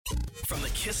From the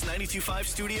Kiss 92.5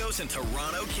 studios in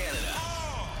Toronto, Canada.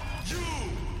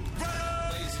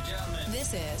 Ladies and gentlemen,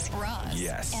 This is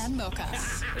Roz and Mocha.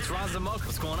 it's Roz and Mocha.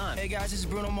 What's going on? Hey guys, this is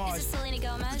Bruno Mars. This is Selena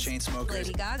Gomez. Chainsmokers.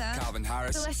 Lady Gaga. Calvin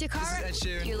Harris. Celestia Cara. This is Ed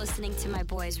Sheeran. You're listening to my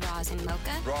boys Roz and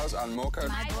Mocha. Roz and Mocha.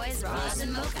 My boys Roz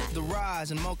and Mocha. The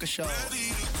Roz and Mocha Show.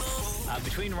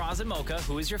 Between Roz and Mocha,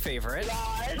 who is your favorite?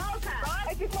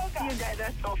 Mocha. You guys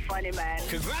are so funny, man.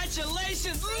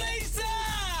 Congratulations, Lisa!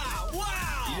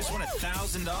 Wow! You just won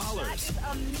 $1,000. It's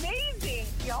amazing.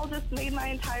 Y'all just made my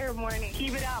entire morning.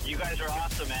 Keep it up. You guys are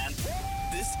awesome, man.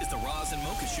 This is the Roz and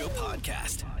Mocha Show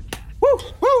podcast. Woo!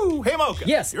 Woo! Hey, Mocha.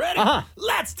 Yes. You ready?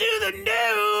 Let's do the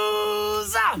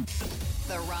news!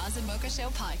 The Roz and Mocha Show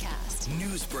podcast.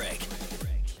 News break.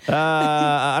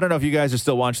 I don't know if you guys are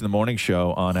still watching the morning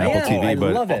show on Apple TV, I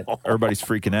but love it. everybody's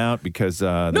freaking out because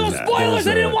No spoilers!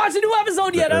 I didn't watch the new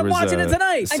episode yet. I'm watching it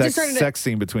tonight. Sex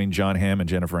scene between Jon Hamm and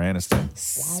Jennifer Aniston.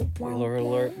 Spoiler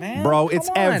alert, man. Bro, it's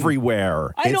Come on.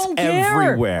 everywhere. I don't care.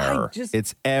 Everywhere.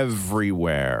 It's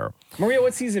everywhere. Maria,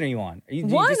 what season are you on?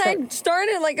 One, I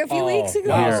started like a few weeks ago.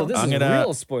 Wow, Here, so this I'm is gonna-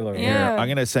 real spoiler alert. Yeah. I'm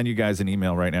gonna send you guys an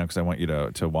email right now because I want you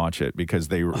to watch it because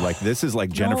they like this is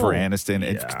like Jennifer Aniston.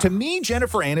 And to me,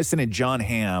 Jennifer Aniston and Jon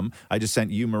Hamm. I just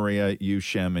sent you Maria, you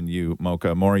Shem, and you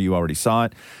Mocha. Maury, you already saw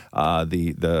it.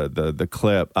 The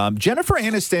clip. Jennifer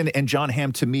Aniston and Jon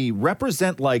Hamm to me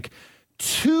represent like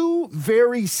two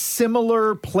very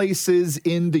similar places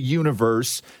in the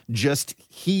universe, just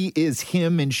he is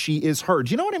him and she is her.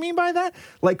 Do you know what I mean by that?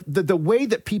 Like the way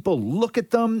that people look at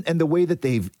them and the way that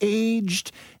they've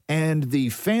aged and the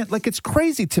fan, like it's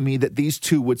crazy to me that these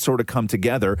two would sort of come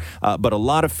together. But a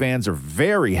lot of fans are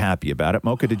very happy about it.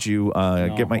 Mocha, did you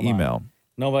get my email?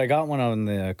 No, but I got one on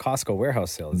the Costco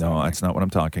warehouse sale. No, that's not what I'm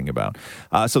talking about.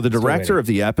 So the director of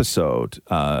the episode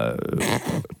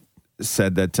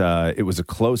said that it was a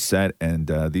close set and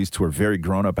these two are very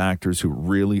grown-up actors who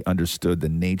really understood the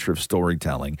nature of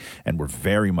storytelling and were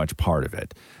very much part of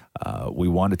it. We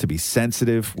wanted it to be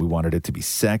sensitive. We wanted it to be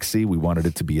sexy. We wanted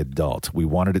it to be adult. We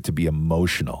wanted it to be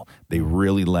emotional. They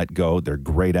really let go. They're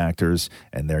great actors,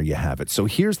 and there you have it. So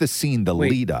here's the scene, the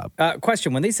lead up.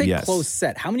 Question, when they say Yes. close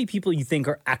set, how many people you think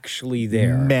are actually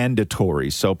there?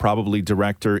 Mandatory. So probably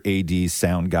director, AD,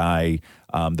 sound guy,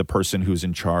 the person who's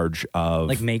in charge of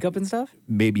Like makeup and stuff?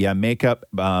 maybe makeup,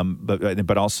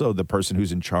 but also the person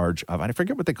who's in charge of, I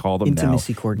forget what they call them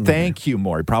Intimacy now. coordinator. Thank you,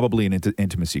 Maury. Probably an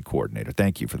intimacy coordinator.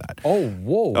 Thank you for that. Oh,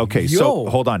 whoa. Okay, Yo. so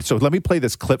hold on. So let me play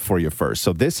this clip for you first.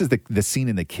 So this is the scene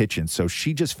in the kitchen. So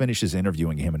she just finishes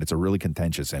interviewing him, and it's a really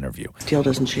contentious interview. Deal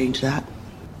doesn't change that.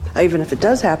 Even if it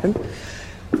does happen,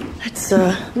 it's,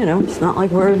 it's not like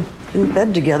we're in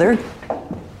bed together.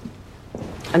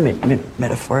 I mean,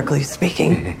 metaphorically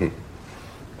speaking.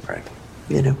 Right.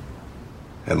 You know,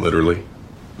 And literally,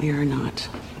 we are not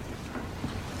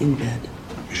in bed.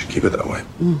 you should keep it that way.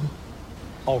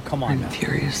 Oh, come We're on in now.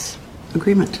 furious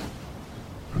agreement.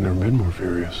 I've never been more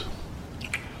furious.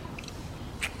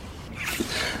 I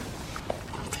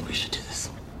think we should do this.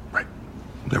 Right.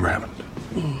 Never happened.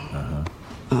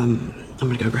 I'm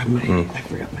gonna go grab my. I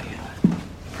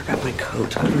forgot my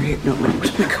coat over here. No, my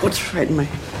coat's right in my.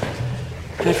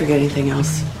 Did I forget anything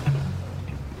else?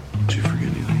 Did you forget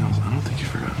anything else? I don't think you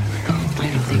forgot anything else.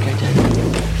 I don't think I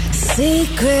did.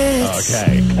 Secrets.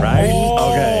 Okay, right?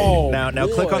 Oh, okay. Now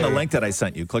click on the boy. link that I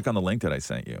sent you. Click on the link that I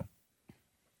sent you.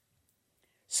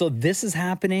 So this is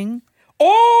happening.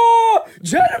 Oh,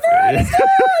 Jennifer Aniston!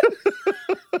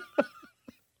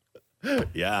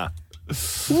 Yeah.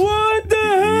 What the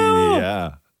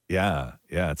hell? Yeah.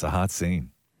 It's a hot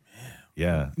scene.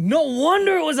 Yeah. No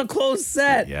wonder it was a close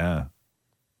set. Yeah.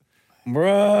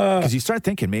 Bruh. Because you start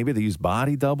thinking maybe they use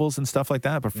body doubles and stuff like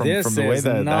that, but from This the way is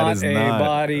that not that is a not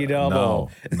body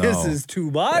double. No. This is two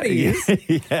bodies.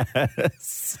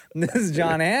 Yes. This is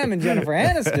Jon Hamm and Jennifer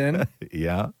Aniston.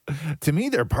 Yeah. To me,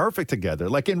 they're perfect together.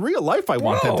 Like in real life, I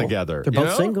want them Bro. together. They're you both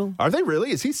know? single. Are they really?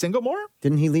 Is he single more?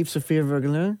 Didn't he leave Sophia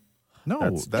Vergara? No,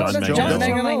 That's that's John Joe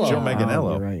Manganiello. Joe Oh,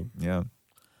 Manganiello. you're right. Yeah.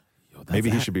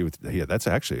 Maybe he should be with. Yeah, that's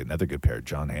actually another good pair.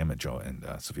 Jon Hamm and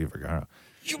Sofia Vergara.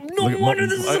 No wonder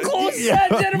this is a close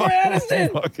set, Jennifer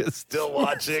Aniston. Mark is still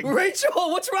watching. Rachel,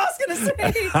 what's Ross going to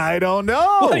say? I don't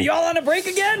know. What, y'all on a break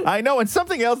again? I know, and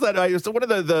something else that so one of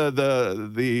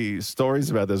the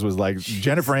stories about this was like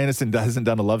Jennifer Aniston hasn't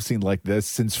done a love scene like this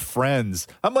since Friends.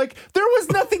 I'm like, there was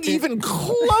nothing even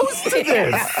close to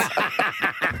this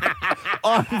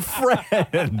on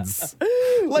Friends.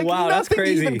 Like Wow, that's nothing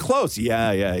crazy. even close.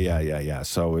 Yeah.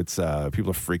 So it's people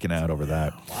are freaking out over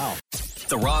that. Wow.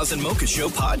 The Roz and Mocha Show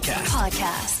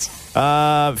podcast.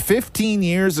 15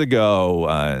 years ago,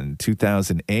 in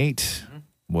 2008,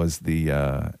 was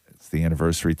the the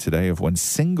anniversary today of when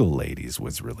Single Ladies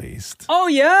was released. Oh,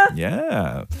 yeah?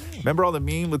 Yeah. Remember all the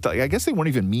meme with I guess they weren't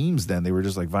even memes then. They were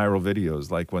just like viral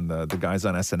videos, like when the guys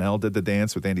on SNL did the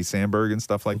dance with Andy Samberg and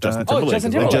stuff like that.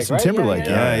 Justin Timberlake, Justin right? Timberlake.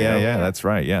 Yeah. That's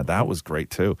right. Yeah, that was great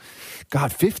too.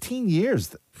 God, 15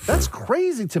 years. That's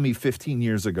crazy to me 15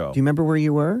 years ago. Do you remember where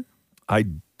you were?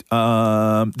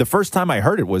 The first time I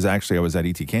heard it was actually I was at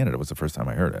ET Canada. Was the first time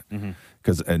I heard it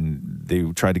and they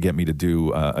tried to get me to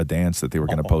do a dance that they were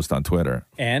going to post on Twitter,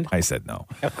 and I said no.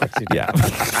 Of course you did. Yeah,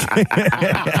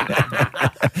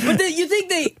 but you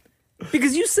think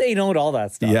because you say no to all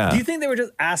that stuff. Yeah. Do you think they were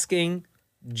just asking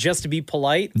just to be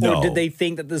polite, No. or did they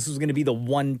think that this was going to be the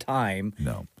one time?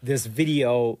 No. This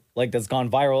video that's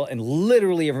gone viral and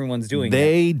literally everyone's doing it.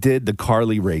 They did the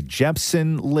Carly Rae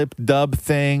Jepsen lip dub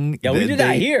thing. Yeah, we did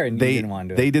that here, and you didn't want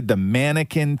to do it. They did the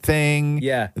mannequin thing.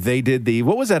 Yeah. They did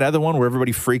what was that other one where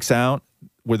everybody freaks out,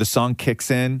 where the song kicks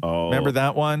in? Oh. Remember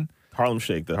that one? Harlem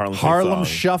Shake, the Harlem Harlem Shake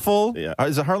song. Shuffle? Yeah.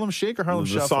 Is it Harlem Shake or Harlem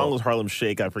Shuffle? The song was Harlem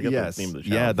Shake. I forget the name of the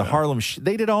show. Yeah, the Harlem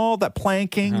they did all that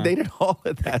planking. They did all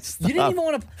of that stuff. You didn't even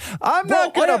want to. I'm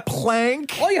not going to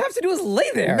plank. All you have to do is lay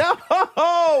there. No,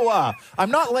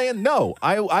 I'm not laying. No,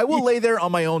 I will lay there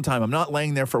on my own time. I'm not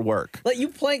laying there for work. Let you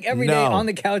plank every day No. on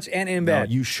the couch and in bed.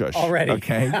 No, you shush. Already.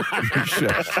 Okay? You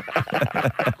shush.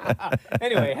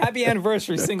 Anyway, happy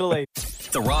anniversary, Single Lady.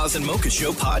 The Roz and Mocha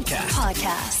Show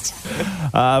podcast.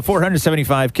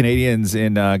 475 Canadians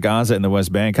in Gaza and the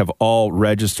West Bank have all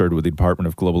registered with the Department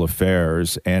of Global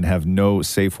Affairs and have no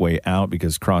safe way out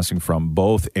because crossing from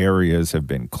both areas have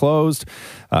been closed.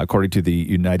 According to the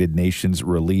United Nations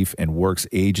Relief and Works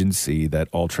Agency, that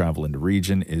all travel in the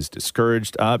region is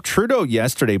discouraged. Trudeau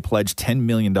yesterday pledged $10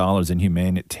 million in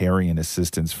humanitarian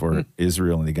assistance for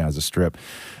Israel and the Gaza Strip.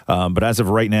 But as of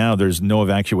right now, there's no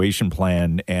evacuation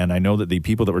plan. And I know that the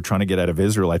people that were trying to get out of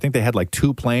Israel, I think they had like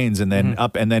 2 planes and then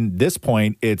up. And then this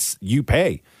point, it's you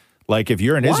pay. Like if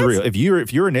you're in Israel, if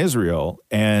you're in Israel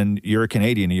and you're a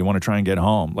Canadian and you want to try and get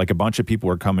home, like a bunch of people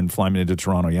were flying into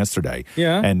Toronto yesterday.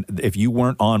 Yeah. And if you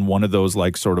weren't on one of those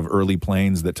like sort of early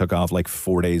planes that took off like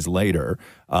 4 days later,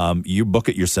 you book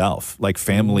it yourself. Like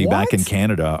family back in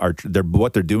Canada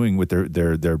what they're doing with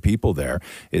their people there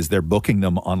is they're booking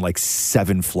them on like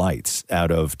 7 flights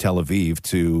out of Tel Aviv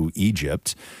to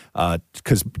Egypt.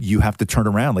 Because you have to turn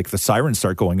around. Like the sirens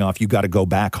start going off, you got to go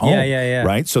back home. Yeah.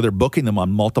 Right? So they're booking them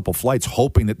on multiple flights,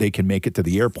 hoping that they can make it to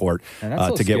the airport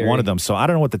to get one of them. So I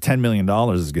don't know what the $10 million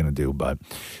is going to do, but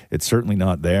it's certainly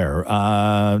not there.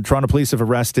 Toronto police have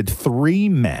arrested 3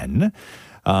 men.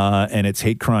 And its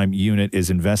hate crime unit is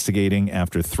investigating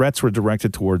after threats were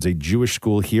directed towards a Jewish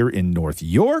school here in North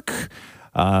York.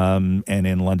 And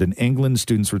in London, England,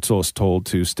 students were told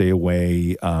to stay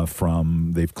away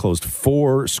they've closed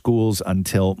 4 schools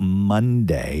until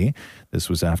Monday. This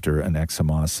was after an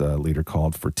ex-Hamas leader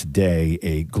called for today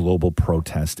a global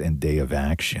protest and day of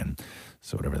action.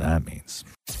 So whatever that means.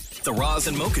 The Roz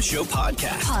and Mocha Show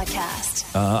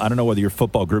podcast. I don't know whether your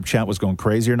football group chat was going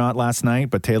crazy or not last night,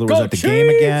 but Taylor was at the game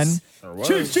again.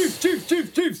 Chiefs.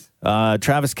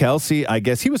 Travis Kelce, I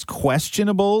guess he was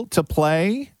questionable to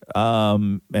play.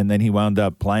 And then he wound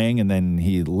up playing, and then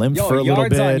he limped for a little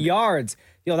bit. Yards on yards.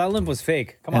 Yo, that limp was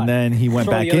fake. Come on. And then he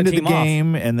went back into the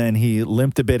game, and then he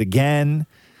limped a bit again.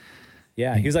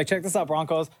 Yeah, he was like, check this out,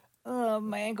 Broncos.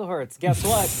 My ankle hurts. Guess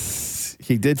what?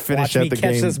 He did finish out the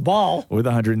catch game this ball. with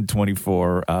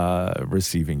 124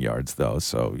 receiving yards, though.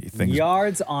 So things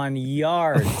yards on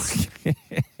yards.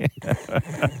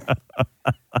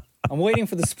 I'm waiting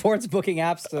for the sports booking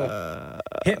apps to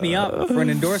hit me up for an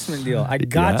endorsement deal. I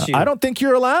got you. I don't think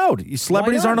you're allowed.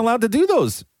 Celebrities aren't allowed to do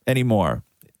those anymore.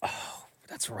 Oh,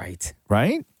 that's right.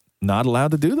 Right? Not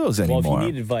allowed to do those anymore. Well, if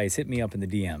you need advice, hit me up in the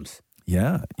DMs.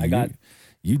 Yeah.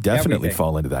 You definitely everything.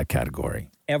 fall into that category.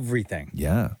 Everything.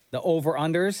 Yeah. The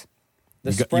over-unders,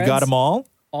 the spreads. You got them all?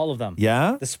 All of them.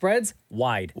 Yeah? The spreads,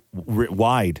 wide.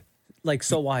 Wide. Like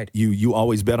so wide. You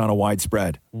always bet on a wide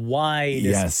spread.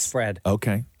 Widest spread.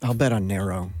 Okay. I'll bet on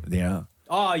narrow. Yeah.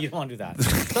 Oh, you don't want to do that.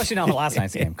 Especially not the last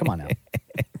night's game. Come on now.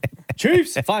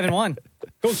 Chiefs, 5-1.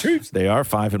 Go Chiefs. They are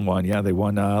 5-1. Yeah, they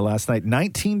won last night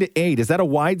 19-8. Is that a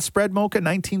wide spread, Mocha?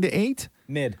 19-8?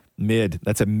 Mid.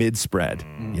 That's a mid spread.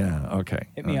 Yeah, okay.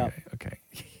 Hit me up. Okay.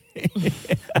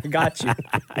 I got you.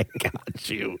 I got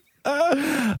you.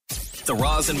 The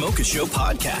Roz and Mocha Show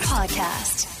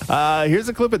podcast. Here's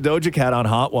a clip of Doja Cat on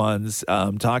Hot Ones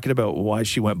talking about why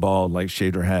she went bald, like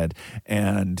shaved her head.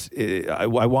 And I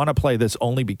want to play this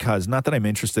only because, not that I'm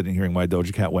interested in hearing why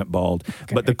Doja Cat went bald,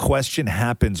 but the question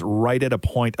happens right at a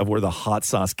point of where the hot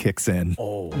sauce kicks in.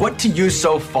 Oh. What to you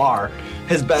so far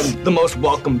has been the most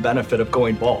welcome benefit of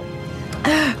going bald?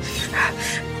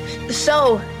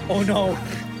 So. Oh no.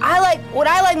 What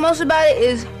I like most about it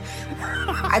is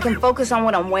I can focus on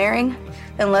what I'm wearing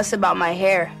and less about my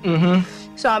hair.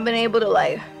 Mm-hmm. So I've been able to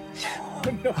like. Oh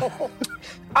no.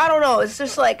 I don't know. It's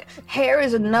just like hair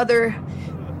is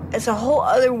it's a whole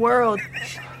other world.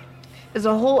 It's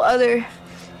a whole other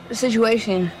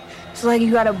situation. It's like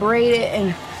you gotta braid it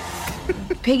and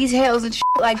pigtails and shit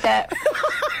like that.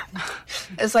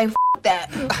 It's like, that.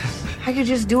 I could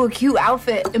just do a cute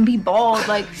outfit and be bald.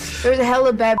 Like, there's a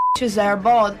hella bad bitches that are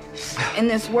bald in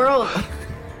this world.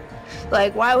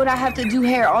 Like, why would I have to do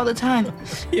hair all the time?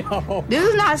 Yo. This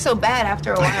is not so bad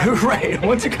after a while. Right.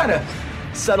 Once you kind of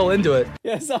settle into it.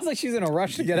 Yeah, it sounds like she's in a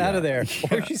rush to get out of there.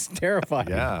 Or she's terrified.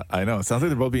 Yeah, I know. It sounds like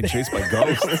they're both being chased by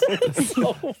ghosts. It's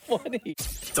so funny.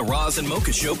 The Roz and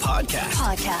Mocha Show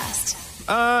podcast.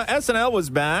 SNL was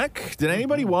back. Did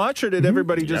anybody watch, or did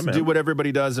everybody just do what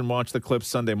everybody does and watch the clips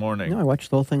Sunday morning? No, I watched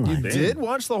the whole thing live. You did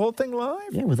watch the whole thing live?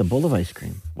 Yeah, with a bowl of ice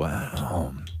cream.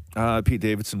 Wow. Pete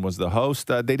Davidson was the host.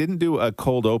 They didn't do a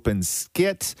cold open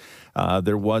skit.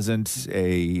 There wasn't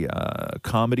a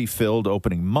comedy-filled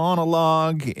opening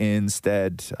monologue.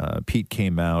 Instead, Pete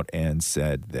came out and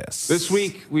said this. This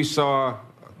week, we saw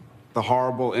the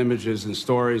horrible images and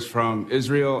stories from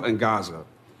Israel and Gaza.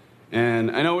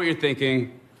 And I know what you're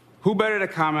thinking. Who better to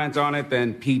comment on it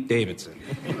than Pete Davidson?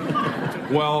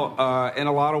 Well, in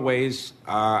a lot of ways,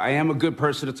 I am a good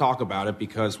person to talk about it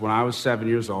because when I was 7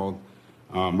 years old,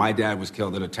 my dad was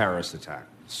killed in a terrorist attack.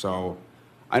 So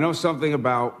I know something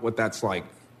about what that's like.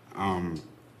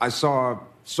 I saw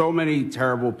so many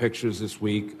terrible pictures this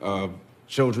week of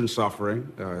children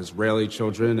suffering, Israeli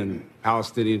children and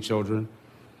Palestinian children.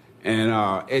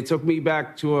 And it took me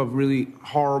back to a really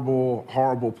horrible,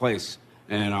 horrible place.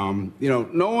 And,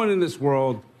 no one in this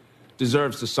world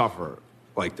deserves to suffer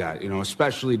like that,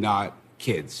 especially not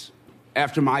kids.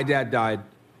 After my dad died,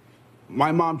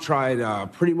 my mom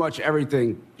tried pretty much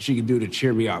everything she could do to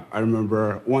cheer me up. I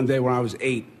remember one day when I was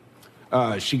 8,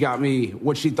 she got me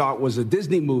what she thought was a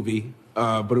Disney movie,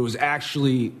 but it was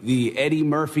actually the Eddie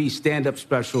Murphy stand-up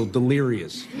special,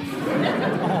 Delirious.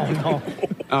 Oh, no.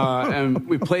 And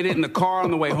we played it in the car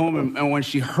on the way home, and when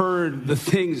she heard the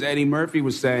things Eddie Murphy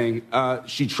was saying,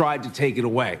 she tried to take it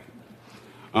away.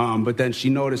 But then she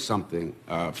noticed something.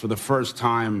 For the first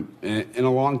time in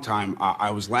a long time,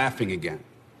 I was laughing again.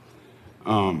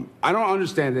 I don't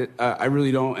understand it. I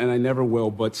really don't, and I never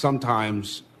will. But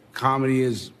sometimes comedy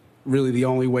is really the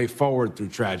only way forward through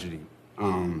tragedy.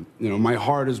 My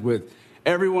heart is with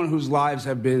everyone whose lives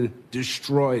have been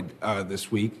destroyed this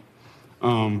week.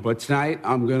 But tonight,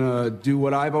 I'm going to do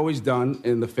what I've always done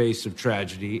in the face of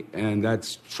tragedy, and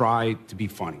that's try to be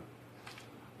funny.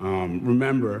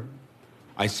 Remember,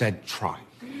 I said try.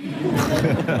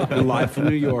 And live from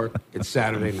New York, it's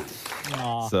Saturday night.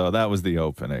 Aww. So that was the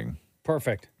opening.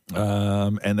 Perfect.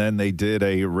 And then they did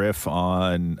a riff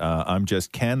on I'm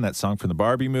Just Ken, that song from the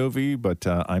Barbie movie, but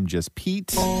I'm Just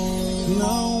Pete.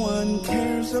 No one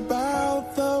cares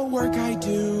about the work I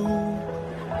do.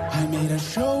 I made a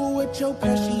show with Joe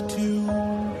Pesci too,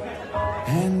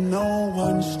 and no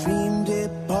one streamed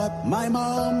it but my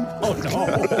mom. Oh no!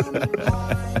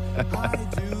 I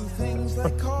do things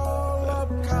like call up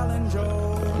Colin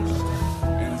Jost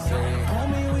and say,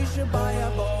 "Homie, we should buy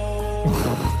a boat."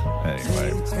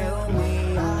 Anyway. They tell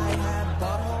me I had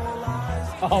butthole eyes.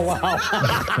 Oh wow!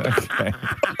 Okay.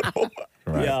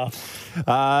 Right. Yeah.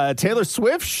 Taylor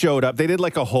Swift showed up. They did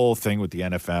like a whole thing with the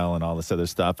NFL and all this other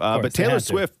stuff. But Taylor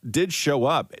Swift did show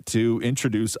up to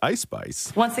introduce Ice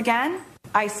Spice. Once again,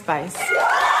 Ice Spice.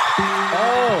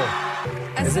 Oh.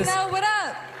 SNL, what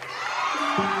up?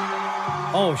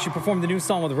 Oh, she performed the new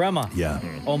song with Rema. Yeah.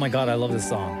 Oh my God, I love this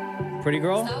song. Pretty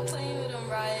Girl?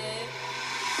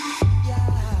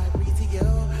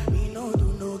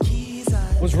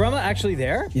 Was Rema actually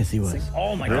there? Yes, he was.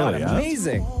 Oh my God, Really, yeah?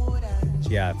 amazing.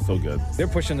 Yeah, So good. they're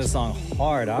pushing this song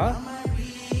hard, huh?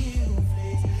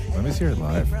 Let me hear it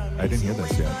live. I didn't hear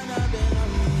this yet.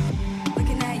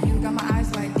 Looking at you, got my eyes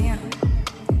wide, damn.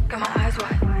 Got my eyes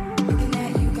wide. Looking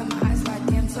at you, got my eyes wide,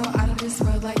 damn. So out of this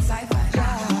world like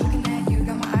sci-fi. Looking at you,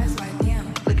 got my eyes wide,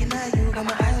 damn. Looking at you, got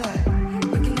my eyes wide.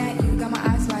 Looking at you, got my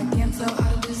eyes wide, damn. So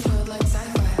out of this world like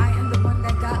sci-fi. I am the one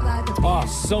that got live. Oh,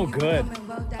 so good.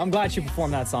 I'm glad she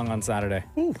performed that song on Saturday.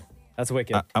 That's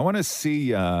wicked. I want to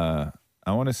see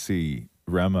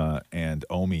Rema and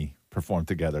Omi perform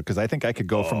together, because I think I could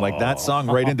go from like that song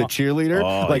right into Cheerleader,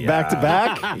 back to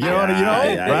back. You know,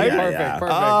 right?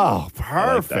 Perfect. Oh,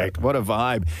 perfect. What a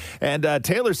vibe. And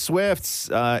Taylor Swift's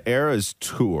Eras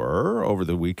Tour over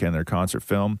the weekend, their concert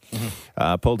film,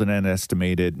 pulled in an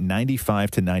estimated $95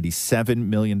 to $97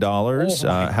 million.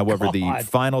 However, the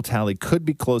final tally could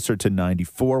be closer to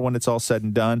 94 when it's all said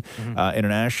and done.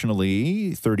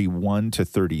 Internationally, 31 to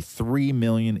 33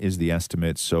 million is the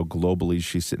estimate. So globally,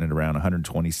 she's sitting at around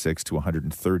 126 to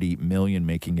 130 million,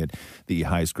 making it the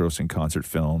highest grossing concert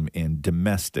film in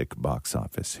domestic box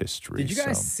office history. Did you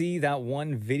guys see that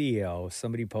one video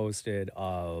somebody posted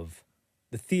of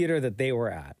the theater that they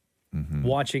were at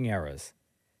watching Eras?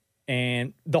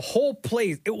 And the whole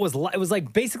place, it was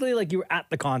like basically like you were at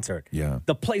the concert. Yeah.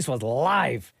 The place was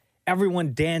live.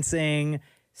 Everyone dancing,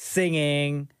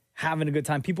 singing, having a good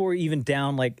time. People were even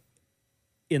down like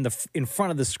in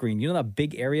front of the screen. You know that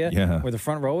big area where the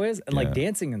front row is? And like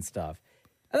dancing and stuff.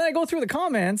 And then I go through the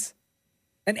comments,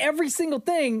 and every single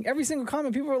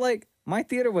comment, people were like, my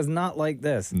theater was not like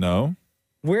this. No.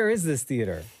 Where is this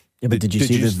theater? Yeah, but did you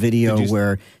see the video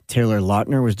where Taylor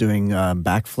Lautner was doing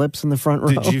backflips in the front row?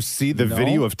 Did you see the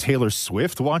video of Taylor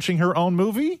Swift watching her own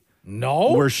movie?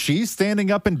 No. Where she's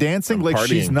standing up and dancing like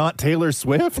she's not Taylor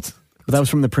Swift? That was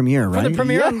from the premiere, right? From the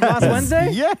premiere on last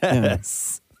Wednesday?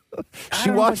 Yes. She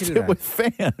watched it with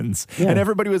fans, and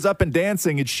everybody was up and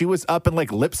dancing, and she was up and like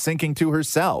lip syncing to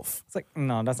herself. It's like,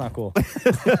 no, that's not cool.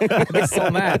 I'd be so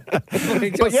mad.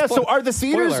 But yeah, so are the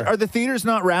theaters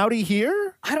not rowdy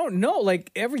here? I don't know.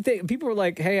 Like everything, people were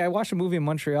like, "Hey, I watched a movie in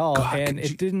Montreal, and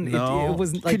it didn't. It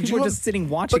was like people were just sitting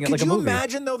watching it like a movie." Could you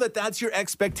imagine though that's your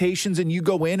expectations, and you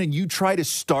go in and you try to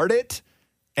start it?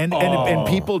 And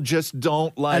people just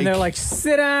don't like. And they're like,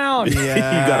 sit down. Yeah.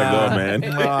 You gotta go, man.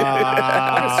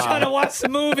 I'm just trying to watch the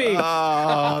movie.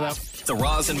 The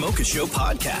Roz and Mocha Show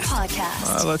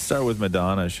podcast. Let's start with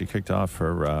Madonna. She kicked off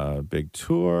her big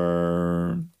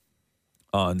tour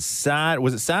on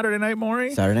was it Saturday night,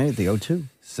 Maury? Saturday night at the O2.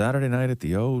 Saturday night at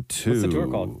the O2. What's the tour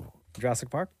called? Jurassic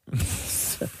Park?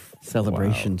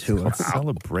 Celebration tour. It's called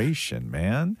Celebration,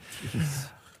 man.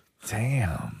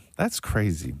 Damn. That's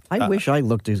crazy. I wish I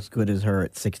looked as good as her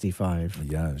at 65.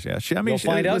 Yeah. You'll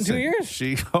find out in 2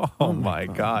 years. Oh my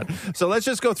God. So let's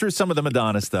just go through some of the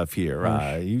Madonna stuff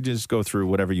here. You just go through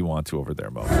whatever you want to over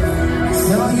there, Mo.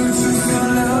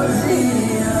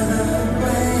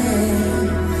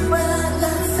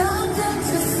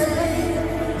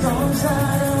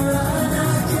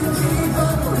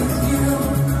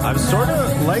 I'm sort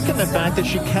of liking the fact that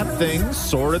she kept things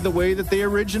sort of the way that they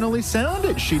originally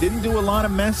sounded. She didn't do a lot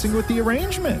of messing with the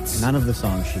arrangements. None of the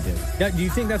songs she did. Yeah, do you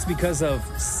think that's because of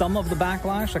some of the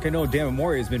backlash? Like I know Dan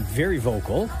Mori has been very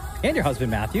vocal, and your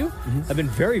husband Matthew have been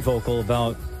very vocal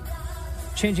about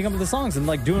changing up the songs and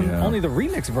like doing only the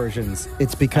remix versions.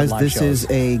 It's because this is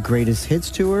a greatest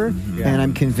hits tour, and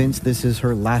I'm convinced this is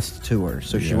her last tour.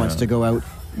 So she wants to go out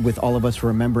with all of us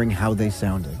remembering how they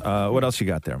sounded. What else you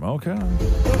got there, Mocha?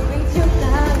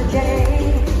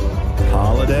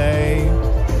 Holiday.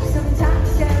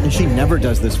 And she never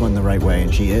does this one the right way,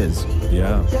 and she is.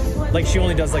 Yeah. Like she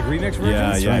only does like remix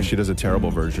versions? Yeah, she does a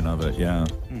terrible version of it, yeah.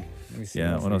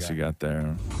 What else you got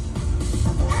there?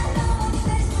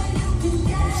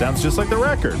 Sounds just like the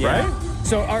record, right?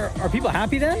 So are people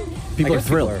happy then? People are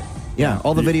thrilled. Yeah,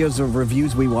 all the videos of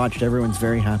reviews we watched, everyone's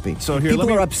very happy. So here,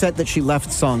 people are upset that she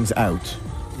left songs out.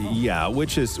 Yeah,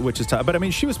 which is tough. But I mean,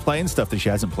 she was playing stuff that she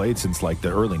hasn't played since like the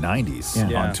early 90s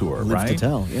on tour, Live right? to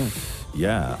Tell,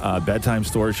 Yeah. Bedtime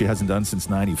Story she hasn't done since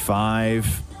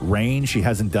 95. Rain she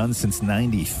hasn't done since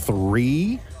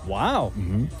 93. Wow.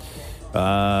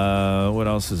 What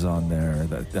else is on there?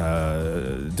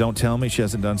 Don't Tell Me she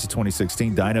hasn't done since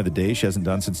 2016. Dine of the Day she hasn't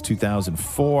done since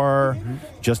 2004.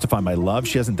 Justify My Love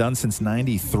she hasn't done since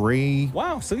 93.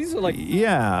 Wow, so these are like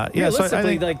realistically so I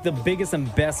think, like the biggest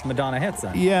and best Madonna hits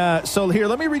then. Yeah, so here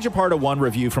let me read you part of one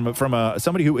review from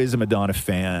somebody who is a Madonna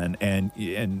fan and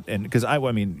because I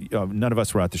mean none of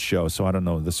us were at the show, so I don't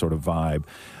know the sort of vibe.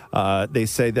 They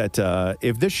say that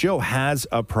if this show has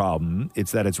a problem,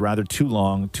 it's that it's rather too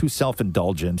long, too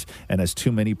self-indulgent, and has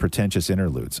too many pretentious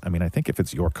interludes. I mean, I think if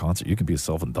it's your concert, you can be as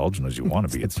self-indulgent as you want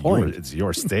to be. It's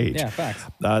your stage. Yeah, facts.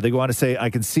 They go on to say, I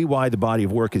can see why the body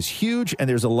of work is huge, and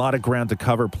there's a lot of ground to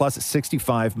cover. Plus, at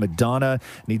 65, Madonna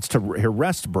needs her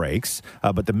rest breaks.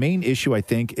 But the main issue, I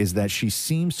think, is that she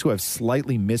seems to have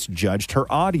slightly misjudged her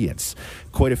audience.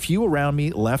 Quite a few around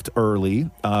me left early,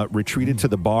 retreated to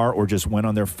the bar, or just went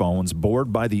on their phones,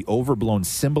 bored by the overblown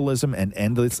symbolism and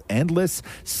endless,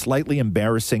 slightly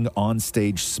embarrassing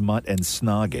onstage smut and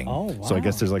snogging. Oh, wow. So I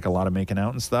guess there's like a lot of making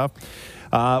out and stuff.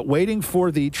 Waiting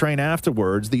for the train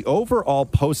afterwards, the overall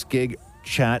post-gig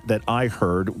chat that I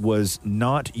heard was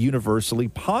not universally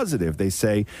positive. They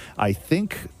say, I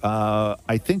think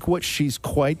what she's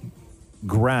quite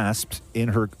grasped in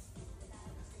her...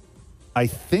 I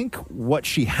think what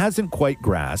she hasn't quite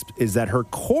grasped is that her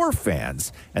core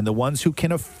fans and the ones who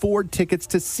can afford tickets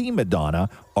to see Madonna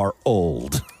are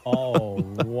old. Oh,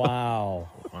 wow.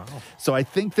 So I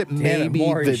think that maybe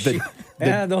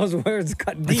those words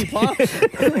cut deep, huh?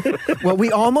 Well, we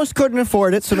almost couldn't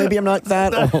afford it, so maybe I'm not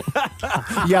that old.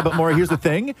 Yeah, but Maury, here's the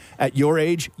thing. At your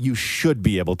age, you should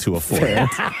be able to afford it.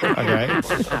 Okay?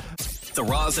 The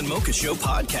Roz and Mocha Show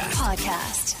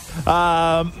podcast.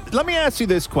 Let me ask you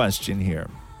this question here.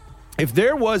 If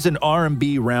there was an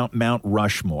R&B Mount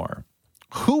Rushmore,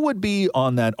 who would be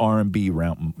on that R&B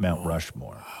Mount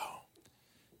Rushmore?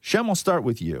 Shem, I'll start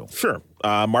with you. Sure.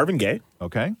 Marvin Gaye.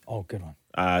 Okay. Oh, good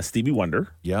one. Stevie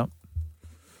Wonder. Yeah.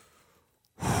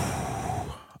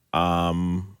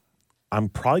 I'm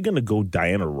probably going to go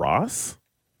Diana Ross.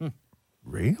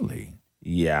 Really?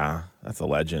 Yeah, that's a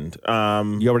legend.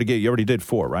 You already did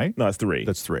 4, right? No, that's 3.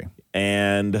 That's 3.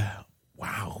 And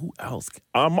wow, who else?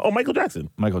 Michael Jackson.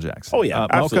 Michael Jackson. Oh yeah,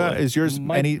 absolutely. Mocha, is yours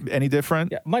any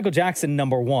different? Yeah, Michael Jackson,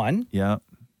 number 1. Yeah.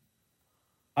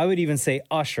 I would even say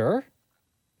Usher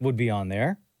would be on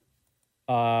there.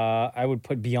 I would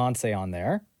put Beyonce on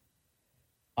there.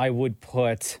 I would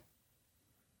put...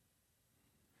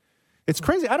 It's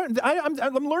crazy.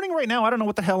 I'm learning right now. I don't know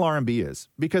what the hell R&B is,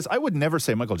 because I would never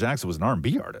say Michael Jackson was an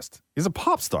R&B artist. He's a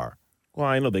pop star. Well,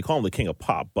 I know they call him the king of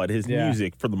pop, but his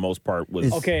music for the most part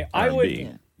was okay. R&B. I would.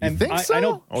 You think so? I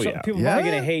know yeah. people are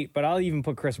probably gonna hate, but I'll even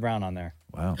put Chris Brown on there.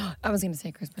 Wow. I was going to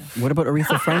say Chris Brown. What about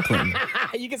Aretha Franklin?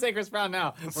 You can say Chris Brown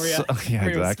now. Yeah,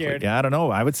 exactly. Scared. Yeah, I don't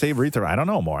know. I would say Aretha. I don't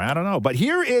know more. I don't know. But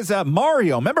here is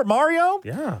Mario. Remember Mario?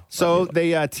 Yeah. So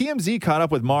they TMZ caught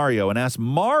up with Mario and asked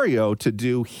Mario to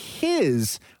do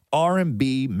his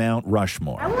R&B Mount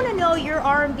Rushmore. I want to know your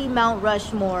R&B Mount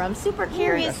Rushmore. I'm super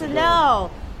curious to know.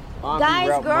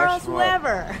 Guys, girls,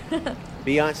 whoever.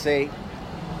 Beyonce,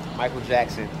 Michael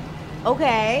Jackson.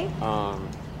 Okay.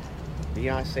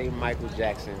 Beyonce, Michael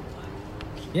Jackson.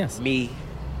 Yes. Me.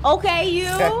 Okay, you.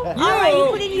 All right, you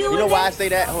put in you. You know in why I this? say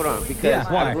that? Hold on, because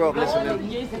Yeah, why? I grew up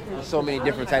listening to so many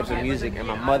different types of music, and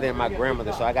my mother and my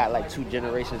grandmother, so I got like 2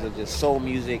 generations of just soul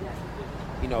music,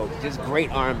 you know, just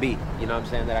great R&B, you know what I'm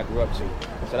saying, that I grew up to.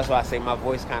 So that's why I say my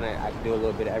voice kind of, I can do a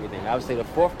little bit of everything. I would say the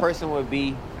 4th person would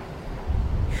be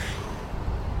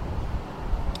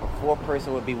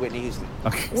Whitney Houston.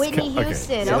 Okay. Whitney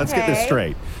Houston, So let's get this okay.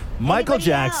 straight. Michael Anybody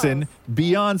Jackson,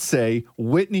 Beyonce,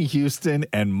 Whitney Houston,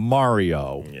 and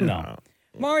Mario. No.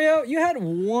 Mario, you had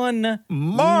one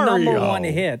Mario. number 1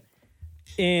 hit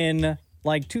in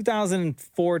like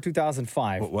 2004,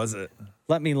 2005. What was it?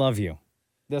 Let Me Love You.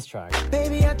 This track.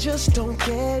 Baby, I just don't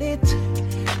get it.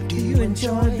 Do you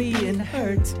enjoy being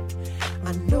hurt?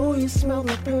 I know you smell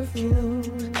the perfume,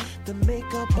 the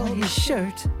makeup on his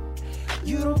shirt.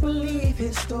 You don't believe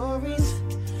his stories.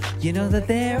 You know that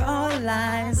there are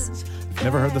lies.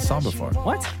 Never heard the song before.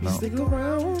 What? No. Stick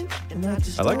around, and I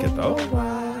just I like it, don't though. know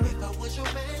why.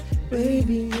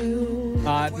 Baby, you.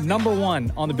 Number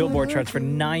 1 on the Billboard charts for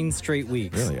 9 straight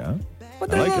weeks. Really, huh?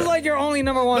 But this is like your only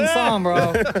number 1 song,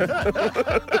 bro.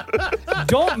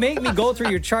 Don't make me go through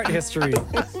your chart history,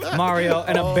 Mario,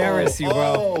 and embarrass you,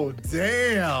 bro. Oh,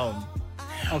 damn.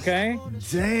 Okay?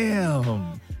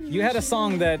 Damn. You had a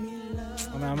song that...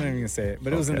 I'm not even going to say it,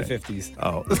 but it was in the 50s.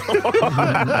 Oh.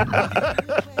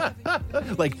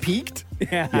 Like peaked?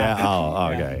 Yeah. Yeah.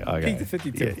 Oh, okay. Okay. Peaked at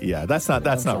 52. Yeah, that's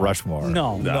not Rushmore.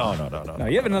 No. No.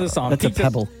 You have another song. That's a peaked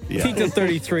pebble. Yeah. Peaked at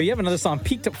 33. You have another song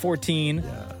peaked at 14.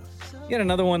 Yeah. You had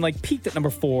another one like peaked at number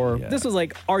 4. Yeah. This was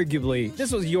like arguably,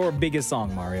 this was your biggest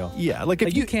song, Mario. Yeah, like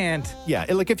if you can't. Yeah,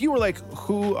 like if you were like,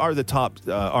 who are the top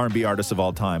R&B artists of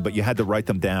all time, but you had to write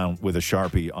them down with a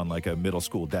Sharpie on like a middle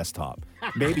school desktop,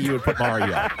 maybe you would put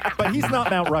Mario. But he's not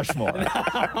Mount Rushmore,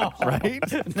 right?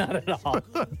 Not at all.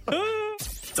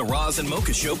 The Roz and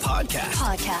Mocha Show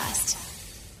podcast.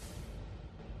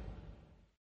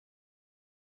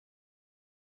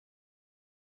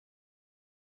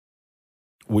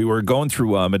 We were going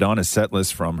through Madonna's set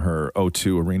list from her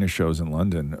O2 Arena shows in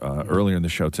London earlier in the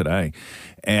show today.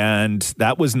 And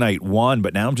that was night 1,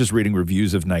 but now I'm just reading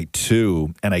reviews of night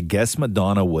 2. And I guess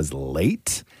Madonna was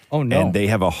late. Oh, no. And they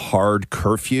have a hard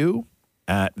curfew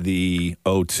at the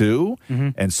O2. Mm-hmm.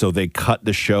 And so they cut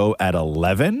the show at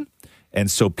 11. And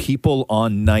so people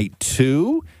on night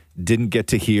 2 didn't get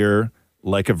to hear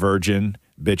Like a Virgin,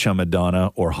 Bitch I'm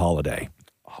Madonna, or Holiday.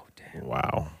 Oh, damn.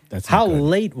 Wow. That's How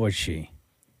late was she?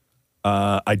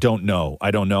 I don't know. I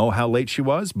don't know how late she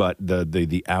was, but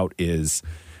the out is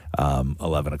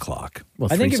 11 o'clock. Well,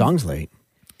 I think three songs late.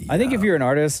 I think if you're an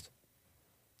artist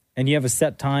and you have a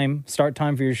set time, start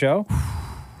time for your show,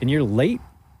 and you're late,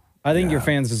 I think your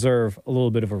fans deserve a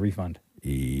little bit of a refund.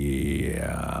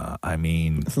 Yeah, I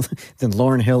mean... Then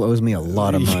Lauryn Hill owes me a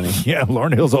lot of money. Yeah,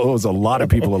 Lauryn Hill owes a lot of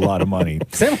people a lot of money.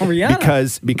 Same with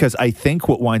Rihanna. Because I think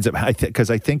what winds up... Because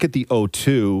I think at the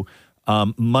O2,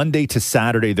 Monday to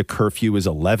Saturday, the curfew is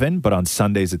 11, but on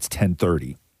Sundays, it's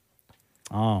 10:30.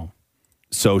 Oh.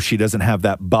 So she doesn't have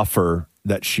that buffer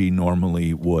that she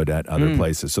normally would at other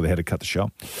places. So they had to cut the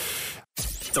show.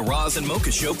 The Roz and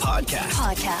Mocha Show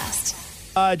podcast.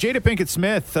 Jada Pinkett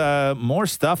Smith, more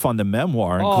stuff on the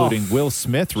memoir, including Will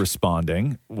Smith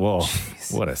responding. Whoa,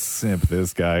 what a simp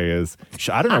this guy is.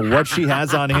 I don't know what she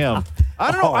has on him.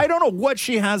 I don't know what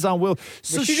she has on Will.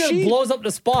 So she just blows up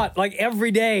the spot like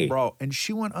every day. Bro, and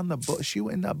she went on the book. She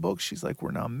went in that book. She's like,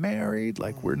 we're not married.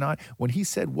 Like, we're not. When he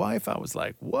said wife, I was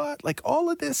like, what? Like, all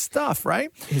of this stuff,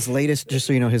 right? His latest, just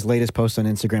so you know, his latest post on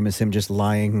Instagram is him just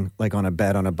lying like on a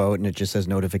bed on a boat, and it just says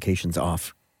notifications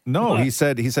off. No, he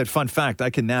said, fun fact, I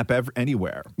can nap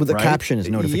anywhere. Well, the right? caption is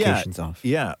notifications off.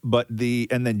 Yeah, but and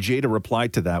then Jada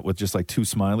replied to that with just like 2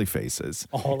 smiley faces.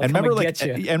 Oh, and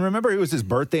remember it was his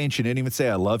birthday and she didn't even say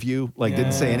I love you,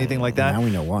 didn't say anything like that. Now we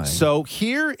know why. So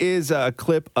here is a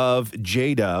clip of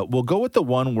Jada. We'll go with the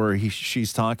one where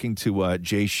she's talking to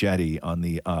Jay Shetty on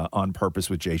the On Purpose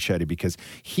with Jay Shetty, because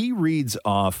he reads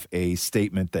off a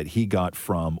statement that he got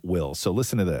from Will. So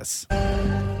listen to this.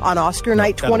 On Oscar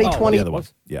night 2020. The other one.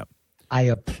 Yeah. I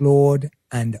applaud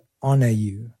and honor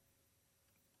you.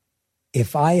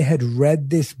 If I had read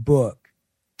this book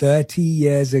 30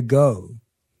 years ago,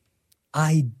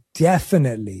 I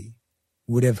definitely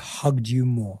would have hugged you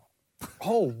more.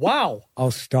 Oh, wow.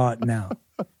 I'll start now.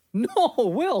 No,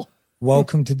 Will.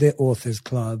 Welcome to the Authors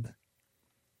Club.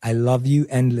 I love you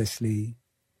endlessly.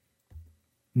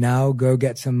 Now go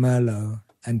get some Merlot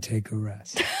and take a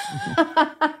rest.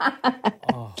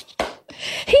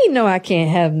 He know I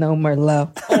can't have no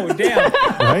Merlot. Oh, damn.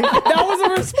 Right? That was a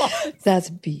response. That's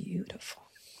beautiful.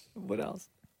 What else?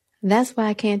 That's why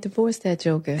I can't divorce that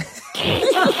joker.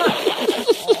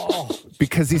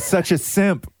 Because he's such a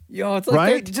simp. Yo, it's like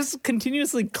right? they're just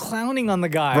continuously clowning on the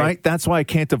guy. Right? That's why I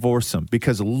can't divorce him,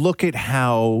 because look at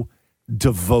how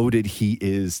devoted he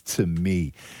is to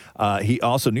me. He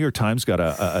also, New York Times got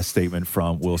a statement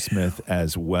from Will Smith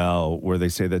as well, where they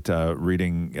say that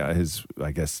reading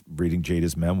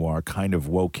Jada's memoir kind of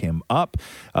woke him up.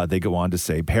 They go on to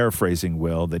say, paraphrasing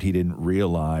Will, that he didn't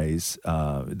realize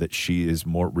that she is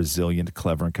more resilient,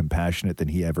 clever, and compassionate than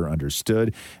he ever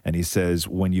understood. And he says,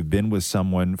 when you've been with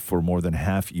someone for more than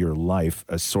half your life,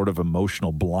 a sort of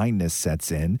emotional blindness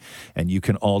sets in, and you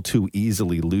can all too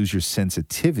easily lose your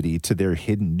sensitivity to their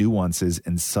hidden nuances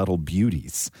and subtle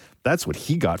beauties. That's what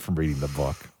he got from reading the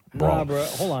book. Nah, bro.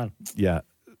 Hold on. Yeah.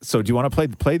 So do you want to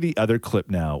play the other clip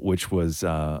now, which was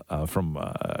from,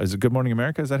 is it Good Morning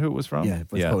America? Is that who it was from? Yeah,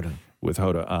 with Hoda. With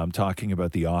Hoda, talking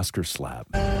about the Oscar slap.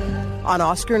 On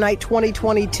Oscar night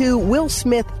 2022, Will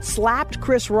Smith slapped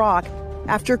Chris Rock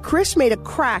after Chris made a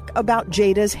crack about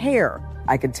Jada's hair.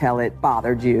 I could tell it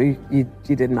bothered you. You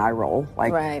did an eye roll.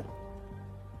 Right.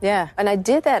 Yeah. And I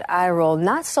did that eye roll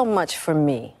not so much for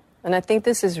me. And I think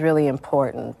this is really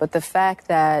important. But the fact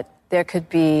that there could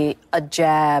be a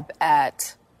jab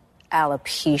at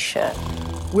alopecia.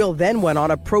 Will then went on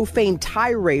a profane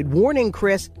tirade warning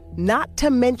Chris not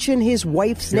to mention his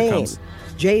wife's name.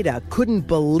 Jada couldn't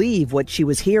believe what she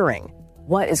was hearing.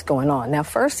 What is going on? Now,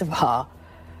 first of all,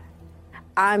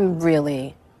 I'm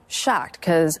really shocked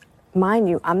because, mind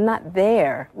you, I'm not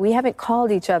there. We haven't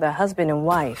called each other husband and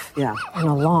wife in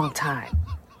a long time.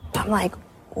 I'm like,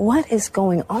 what is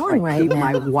going on right keep now?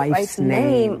 My wife's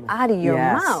name out of your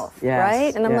mouth,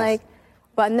 right? And I'm like,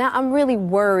 but now I'm really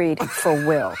worried for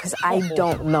Will because I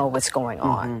don't know what's going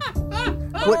on.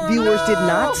 What viewers did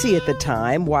not see at the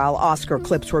time, while Oscar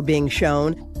clips were being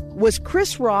shown, was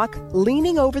Chris Rock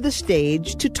leaning over the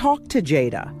stage to talk to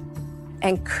Jada.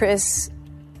 And Chris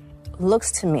looks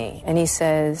to me and he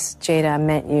says, Jada,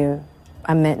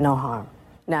 I meant no harm.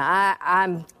 Now,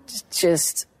 I'm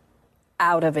just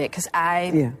out of it because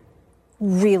I'm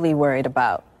really worried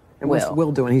about and Will. What's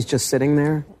Will doing? He's just sitting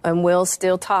there? And Will's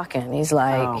still talking. He's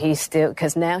like,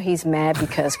 because now he's mad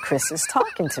because Chris is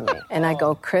talking to me. And I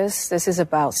go, Chris, this is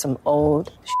about some old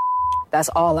shit. That's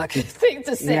all I could think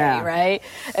to say, right?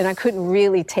 And I couldn't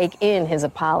really take in his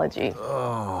apology.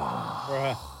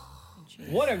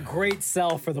 What a great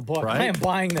sell for the book. Right? I am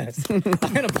buying this. I'm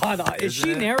going to buy the... Is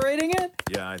she narrating it?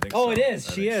 Yeah, I think Oh, so. it is.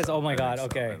 I She think is. so. Oh, my I God.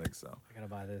 think so. Okay. I think so. I got to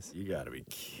buy this. You got to be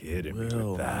kidding me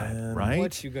with that, man. right?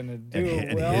 What you going to do,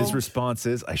 And his response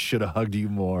is, I should have hugged you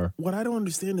more. What I don't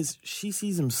understand is she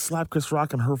sees him slap Chris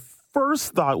Rock, and her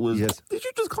first thought was, Yes. did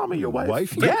you just call me your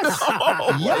wife? Yes.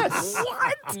 Oh, Yes.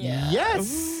 What?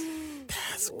 Yes.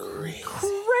 That's crazy.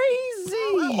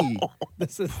 Crazy.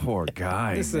 This is Poor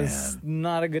guy, This man. is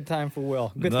not a good time for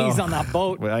Will. Good No. thing he's on that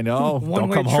boat. Well, I know. Don't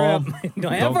One-way come trip. home.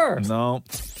 Never. No.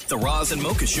 The Roz and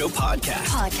Mocha Show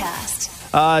podcast.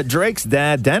 Drake's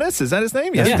dad, Dennis, is that his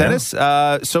name? Yes, Yeah. Dennis.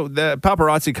 So the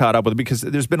paparazzi caught up with it because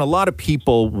there's been a lot of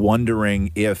people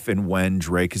wondering if and when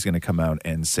Drake is going to come out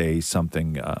and say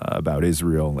something about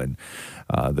Israel and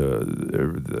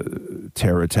the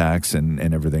terror attacks and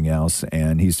everything else.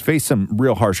 And he's faced some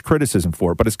real harsh criticism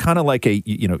for it, but it's kind of like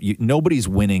nobody's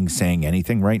winning saying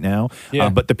anything right now. Yeah.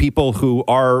 But the people who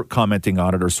are commenting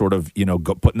on it are sort of,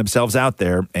 putting themselves out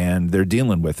there and they're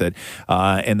dealing with it.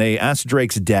 And they asked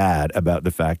Drake's dad about the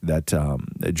fact that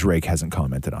Drake hasn't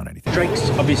commented on anything. Drake's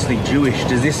obviously Jewish.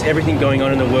 Does everything going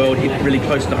on in the world hit really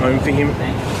close to home for him?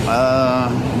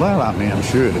 Well, I mean, I'm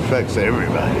sure it affects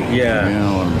everybody. Yeah. You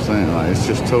know what I'm saying? Like, it's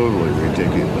just totally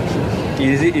ridiculous.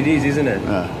 It is, isn't it?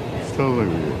 It's totally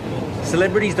ridiculous.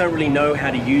 Celebrities don't really know how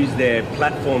to use their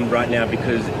platform right now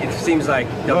because it seems like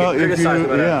they'll get criticized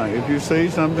about it. If you say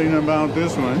something about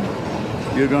this one,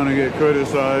 you're going to get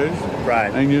criticized.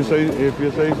 Right. And if you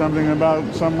say something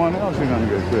about someone else, you're going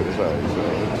to get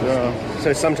criticized.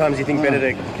 So sometimes you think better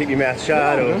to keep your mouth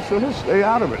shut or just stay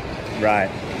out of it. Right.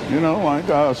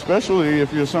 Especially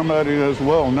if you're somebody that's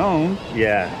well known.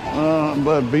 Yeah.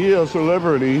 But be a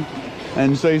celebrity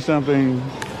and say something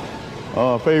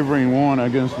favoring one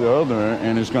against the other,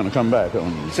 and it's going to come back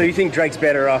on you. So you think Drake's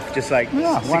better off just sticking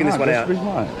this one out? Just be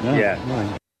quiet.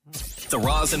 Yeah. The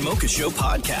Roz and Mocha Show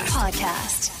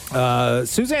podcast.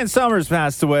 Suzanne Somers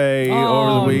passed away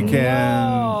over the weekend.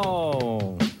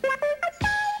 No.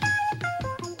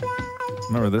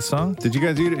 Remember this song? Did you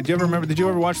ever remember? Did you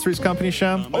ever watch Three's Company,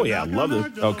 Shem? Oh, yeah, I love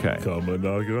it. Okay. Come and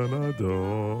knock on our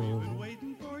door.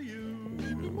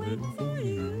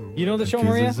 You know the show,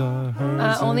 Maria?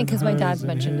 Only because my dad's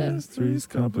mentioned it. Three's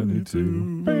Company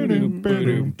too.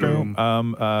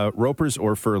 Ropers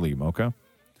or Furley, Mocha?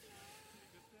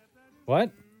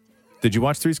 What? Did you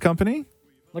watch Three's Company?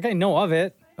 Like, I know of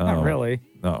it. Not really.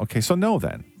 No. Okay, so no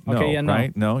then. No, Okay, yeah, no.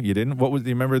 Right? No, you didn't? What was, do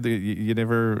you remember you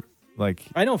never, like...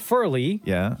 I know Furley.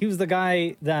 Yeah. He was the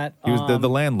guy that... He was the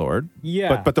landlord.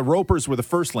 Yeah. But the Ropers were the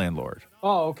first landlord.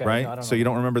 Oh, okay. Right? No, I don't So know. you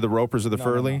don't remember the Ropers or the No,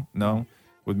 Furley? No.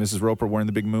 With Mrs. Roper wearing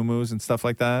the big moo-moos and stuff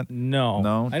like that? No.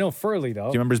 No? I know Furley,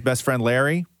 though. Do you remember his best friend,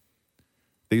 Larry?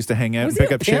 They used to hang out Was and he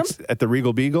pick a up pimp? chicks at the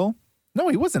Regal Beagle. No,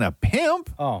 he wasn't a pimp.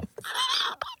 Oh.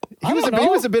 He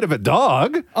was a bit of a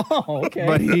dog. Oh, okay.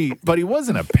 But he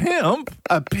wasn't a pimp.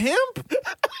 A pimp?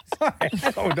 Sorry,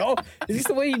 I don't know. Is this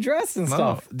the way he dressed and No.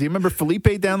 stuff? Do you remember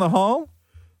Felipe down the hall?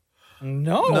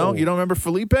 No. No, you don't remember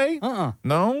Felipe?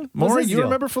 No? Maury, his you deal?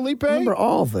 remember Felipe? I remember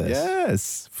all this.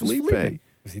 Yes, Felipe.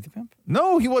 Was he the pimp?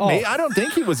 No, he wasn't. Oh. I don't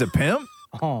think he was a pimp.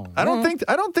 Oh, I don't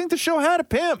think the show had a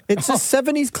pimp. It's just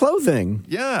 70s clothing.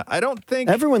 Yeah, I don't think.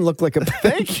 Everyone looked like a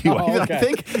Thank you. Oh, okay. I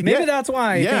think Maybe that's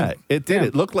why. Yeah, it did.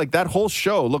 It looked like that whole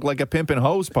show looked like a pimp and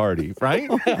hose party, right?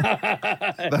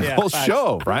 That whole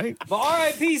show, right? But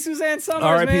R.I.P. Suzanne Somers,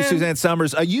 R.I.P. man. Suzanne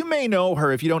Somers. You may know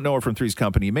her, if you don't know her from Three's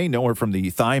Company, you may know her from the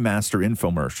Thigh Master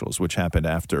infomercials, which happened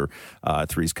after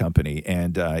Three's Company.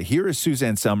 And here is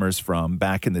Suzanne Somers from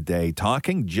back in the day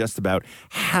talking just about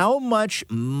how much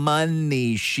money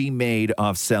she made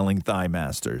off selling Thigh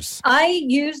Masters. I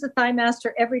use the Thigh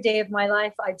Master every day of my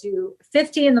life. I do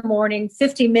 50 in the morning,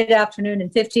 50 mid-afternoon,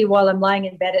 and 50 while I'm lying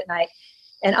in bed at night.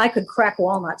 And I could crack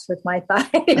walnuts with my thighs.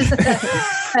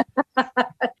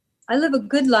 I live a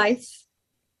good life.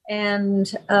 And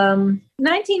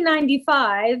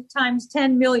 1995 times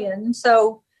 10 million.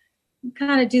 So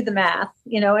kind of do the math,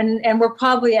 and we're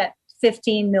probably at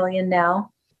 15 million now.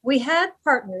 We had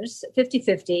partners,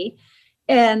 50-50.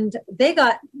 And they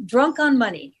got drunk on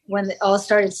money when they all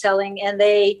started selling, and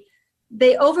they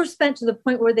overspent to the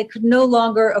point where they could no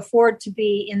longer afford to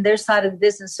be in their side of the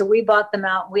business. So we bought them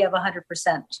out. We have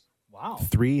 100%. Wow.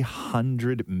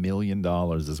 $300 million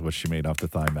is what she made off the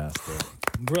Thigh Master.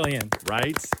 Brilliant.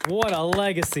 Right? What a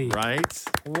legacy. Right?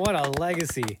 What a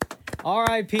legacy.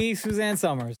 R.I.P. Suzanne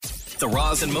Somers. The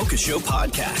Roz and Mocha Show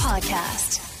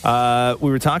podcast. We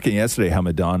were talking yesterday how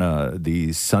Madonna,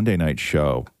 the Sunday night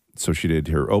show, so she did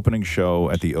her opening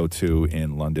show at the O2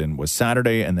 in London was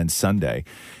Saturday, and then Sunday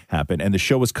happened. And the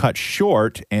show was cut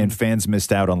short, and fans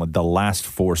missed out on the last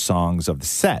 4 songs of the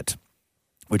set.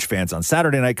 which fans on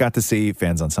Saturday night got to see,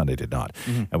 fans on Sunday did not.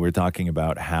 And we were talking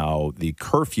about how the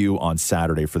curfew on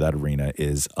Saturday for that arena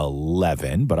is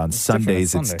 11, but on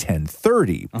Sundays it's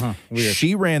 10:30.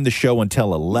 She ran the show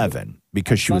until 11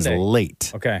 because she was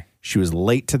late. Okay. She was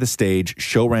late to the stage.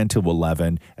 Show ran till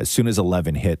 11. As soon as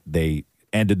 11 hit, they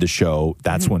ended the show.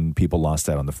 That's when people lost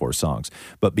out on the 4 songs.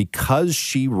 But because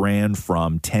she ran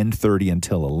from 10:30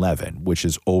 until 11, which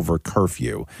is over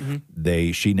curfew,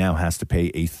 she now has to pay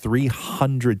a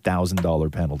 $300,000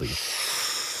 penalty.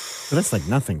 But that's like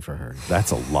nothing for her.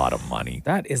 That's a lot of money.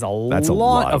 That is That's a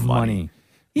lot of money.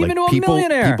 Even Like, to a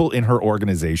millionaire. People in her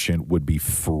organization would be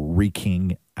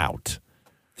freaking out.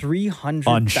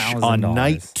 $300,000 on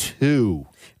night 2.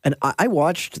 And I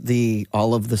watched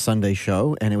all of the Sunday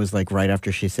show, and it was like right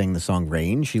after she sang the song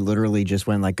Rain, she literally just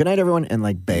went like, good night, everyone, and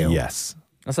like bailed. Yes.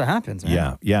 That's what happens,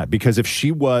 man. Yeah. Because if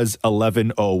she was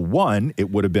 11:01,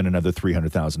 it would have been another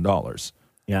 $300,000.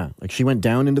 Yeah. Like she went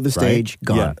down into the stage,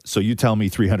 gone. Yeah. So you tell me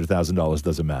 $300,000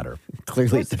 doesn't matter.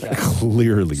 Clearly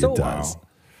Clearly So, it does.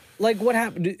 Like, what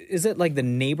happened? Is it like the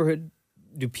neighborhood?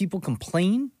 Do people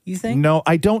complain, you think? No,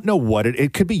 I don't know what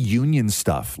it could be union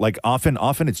stuff. Like often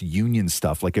it's union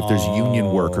stuff. Like if there's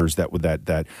union workers that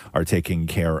are taking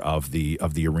care of the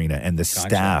arena and the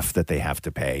staff that they have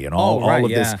to pay and all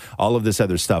of this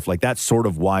other stuff. Like that's sort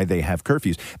of why they have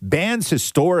curfews. Bands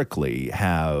historically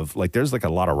have there's like a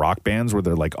lot of rock bands where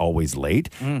they're like always late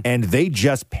and they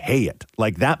just pay it.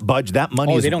 Like that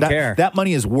money they don't care. That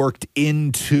money is worked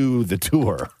into the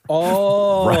tour.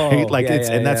 Oh, right. Like that's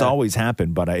yeah. always happened.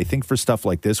 But I think for stuff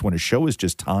like this, when a show is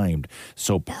just timed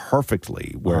so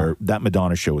perfectly, where that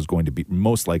Madonna show is going to be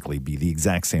most likely be the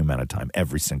exact same amount of time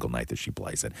every single night that she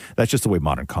plays it. That's just the way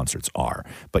modern concerts are.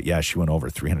 But yeah, she went over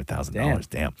 $300,000.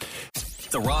 Damn.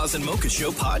 The Roz and Mocha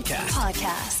Show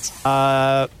podcast.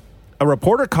 A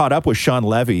reporter caught up with Sean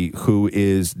Levy, who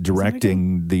is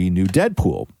directing the new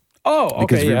Deadpool. Oh, okay.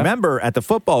 Because remember, at the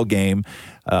football game,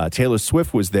 Taylor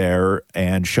Swift was there,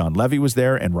 and Sean Levy was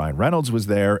there, and Ryan Reynolds was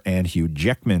there, and Hugh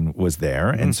Jackman was there.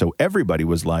 And so everybody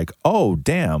was like, oh,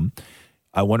 damn,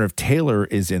 I wonder if Taylor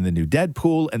is in the new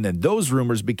Deadpool. And then those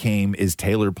rumors became, is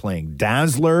Taylor playing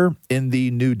Dazzler in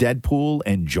the new Deadpool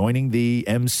and joining the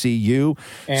MCU?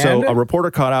 So a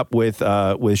reporter caught up with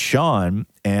Sean,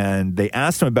 and they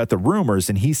asked him about the rumors,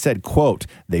 and he said, quote,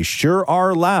 they sure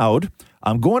are loud.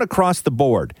 I'm going across the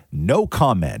board. No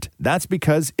comment. That's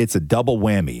because it's a double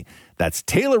whammy. That's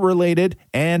Taylor related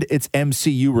and it's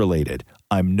MCU related.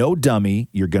 I'm no dummy.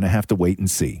 You're going to have to wait and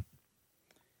see.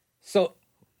 So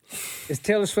is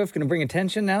Taylor Swift going to bring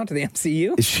attention now to the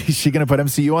MCU? Is she going to put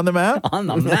MCU on the map? On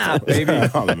the map, baby.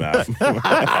 On the map.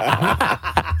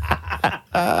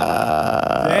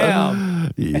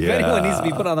 Damn. Yeah. If anyone needs to be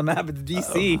put on the map, it's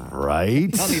DC.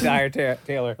 Right? I'll need to hire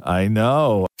Taylor. I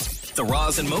know. The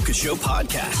Roz and Mocha Show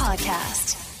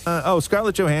podcast.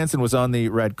 Scarlett Johansson was on the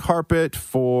red carpet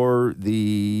for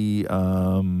the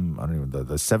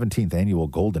the 17th annual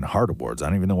Golden Heart Awards. I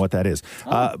don't even know what that is.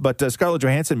 But Scarlett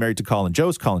Johansson married to Colin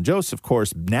Jost. Colin Jost, of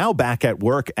course, now back at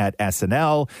work at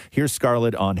SNL. Here's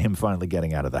Scarlett on him finally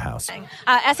getting out of the house.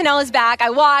 SNL is back. I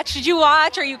watched. Did you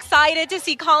watch? Are you excited to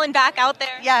see Colin back out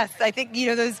there? Yes, I think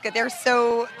they're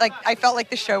so I felt like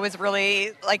the show was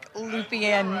really loopy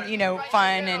and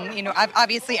fun and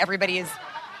obviously everybody is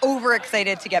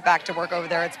overexcited to get back to work over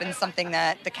there. It's been something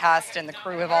that the cast and the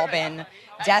crew have all been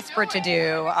desperate to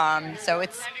do. So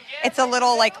it's a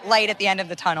little light at the end of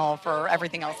the tunnel for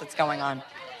everything else that's going on.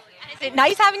 Is it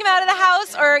nice having him out of the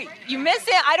house, or you miss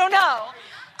it? I don't know.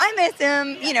 I miss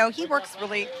him. He works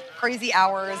really crazy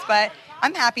hours, but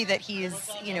I'm happy that he's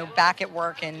back at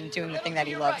work and doing the thing that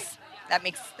he loves. That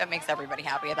makes everybody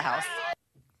happy at the house.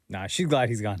 Nah, she's glad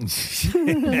he's gone.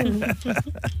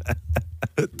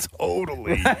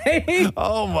 Totally. Right?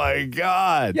 Oh my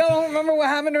God. Y'all don't remember what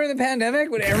happened during the pandemic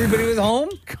when everybody was home?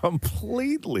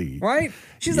 Completely. Right?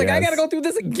 She's like, I got to go through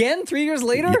this again 3 years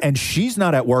later? And she's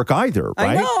not at work either,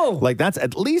 right? I know. Like that's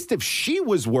at least if she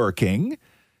was working,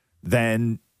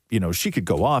 then she could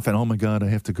go off and, oh my God, I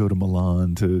have to go to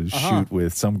Milan to shoot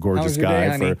with some gorgeous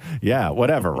guy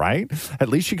whatever, right? At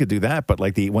least she could do that. But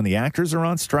when the actors are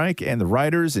on strike and the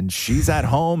writers and she's at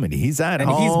home and he's at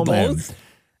home. He's both?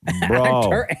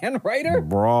 Actor and writer?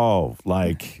 Bro,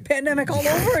 pandemic all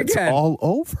over again. It's all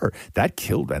over. That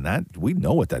killed, and that we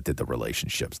know what that did to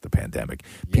relationships, the pandemic.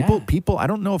 People, I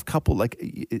don't know if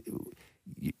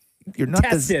you're not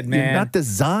tested, man. You're not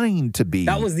designed to be.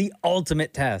 That was the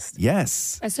ultimate test.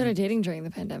 Yes. I started dating during the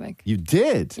pandemic. You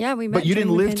did? Yeah, we met. But you didn't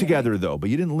during the live together, though.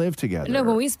 But you didn't live together. No,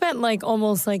 but we spent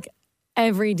almost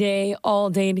every day,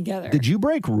 all day together. Did you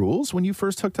break rules when you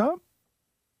first hooked up?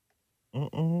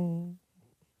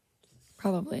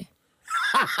 Probably.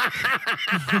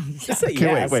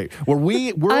 Okay, wait.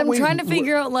 I'm trying to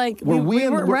figure out, like,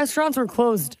 restaurants were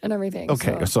closed and everything.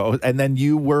 Okay, so and then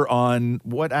you were on,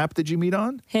 what app did you meet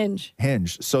on? Hinge.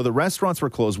 So the restaurants were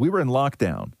closed. We were in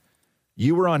lockdown.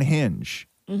 You were on Hinge.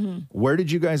 Mm-hmm. Where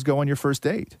did you guys go on your first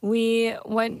date? We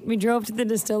drove to the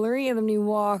distillery and then we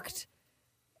walked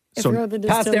through the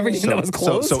past distillery. everything that was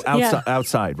closed? So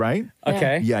outside, right?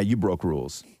 Okay. Yeah, you broke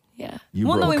rules. Yeah.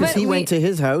 Because he went to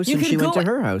his house and she went to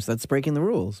her house. That's breaking the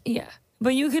rules. Yeah.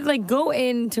 But you could, like, go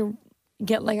in to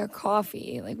get, like, a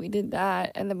coffee. Like, we did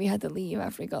that, and then we had to leave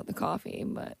after we got the coffee,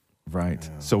 but... Right.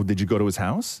 Yeah. So did you go to his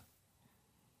house?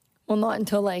 Well, not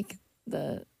until, like,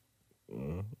 the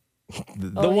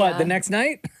what? The next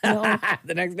night? No.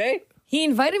 The next day? He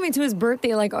invited me to his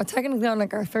birthday, like, technically on,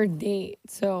 like, our third date.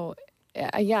 So,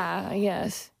 yeah, I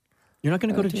guess. You're not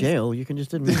going to go to jail. You can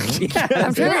just admit it.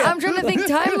 I'm trying to think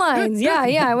timelines.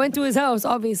 Yeah, I went to his house,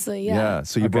 obviously. Yeah.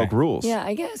 So you broke rules. Yeah,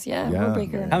 I guess. Yeah. Yeah.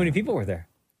 Breaker. How many people were there?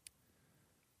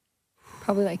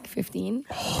 Probably like 15.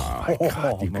 Oh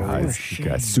my God, you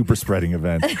guys, super spreading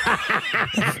event.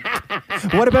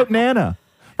 What about Nana?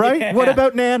 Right? Yeah. What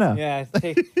about Nana? Yeah,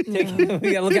 we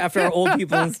gotta look after our old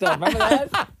people and stuff. Remember that?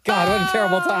 God, what a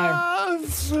terrible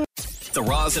time. The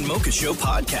Roz and Mocha Show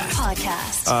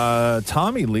podcast.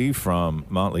 Tommy Lee from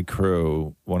Motley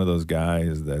Crue, one of those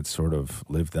guys that sort of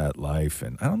lived that life,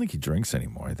 and I don't think he drinks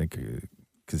anymore. I think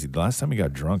because the last time he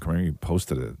got drunk, remember he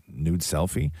posted a nude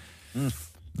selfie?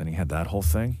 Then he had that whole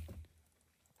thing.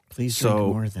 Please drink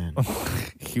more then.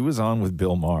 He was on with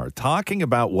Bill Maher talking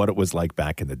about what it was like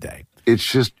back in the day.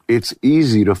 It's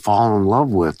easy to fall in love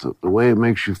with the way it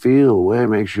makes you feel, the way it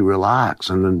makes you relax,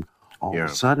 and then all of a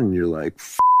sudden you're like,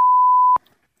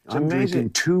 I'm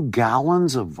drinking 2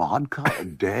 gallons of vodka a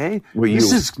day?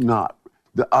 This is not,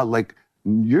 like,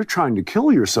 you're trying to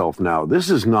kill yourself now. This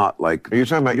is not like... Are you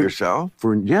talking about yourself?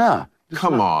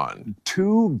 Come on.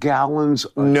 2 gallons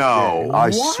a day.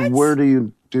 I swear to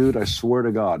you, dude, I swear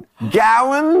to God.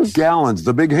 Gallons? Gallons,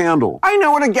 the big handle. I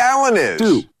know what a gallon is.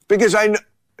 Dude. Because I know,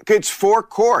 it's 4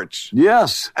 quarts.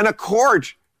 Yes. And a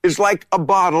quart is like a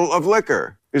bottle of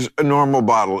liquor, is a normal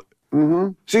bottle. Mm-hmm.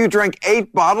 So you drank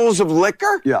 8 bottles of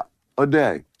liquor? Yeah, a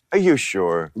day. Are you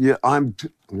sure? Yeah,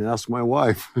 that's my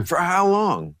wife. For how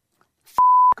long?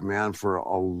 Man, for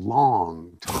a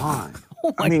long time.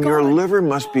 I mean, your liver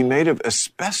must be made of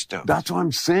asbestos. That's what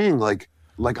I'm saying. Like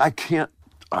I can't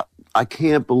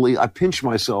believe, I pinch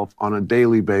myself on a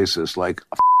daily basis. Like,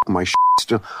 my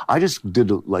still. I just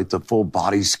did like the full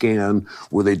body scan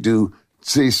where they do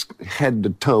head to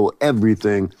toe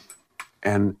everything,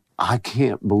 and I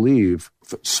can't believe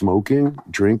smoking,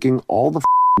 drinking, all the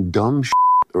dumb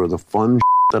or the fun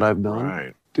that I've done.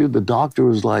 Right. Dude, the doctor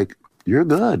was like, "You're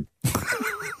good."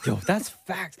 Yo, that's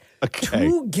facts. Okay.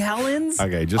 2 gallons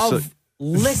of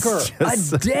liquor a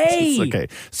day. Okay,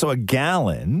 so a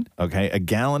gallon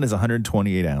is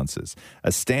 128 ounces.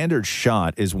 A standard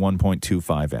shot is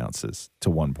 1.25 ounces to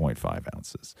 1.5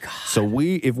 ounces. God. So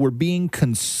if we're being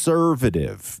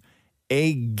conservative,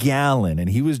 a gallon, and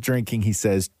he was drinking, he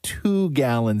says, 2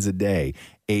 gallons a day.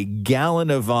 A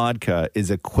gallon of vodka is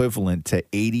equivalent to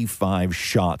 85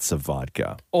 shots of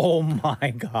vodka. Oh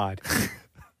my God.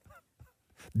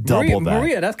 Double that.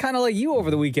 Maria, that's kind of like you over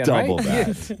the weekend, Double right?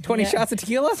 that. 20 shots of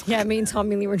tequila? Yeah, me and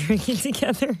Tommy Lee were drinking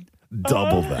together.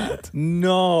 Double that.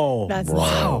 No. That's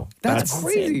Wow. That's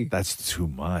crazy. That's too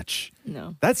much.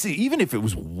 No. That's even if it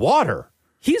was water.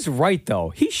 He's right, though.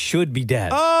 He should be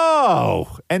dead.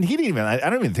 Oh, and he didn't even, I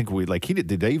don't even think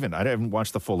did they even, I haven't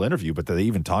watched the full interview, but did they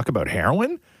even talk about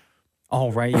heroin?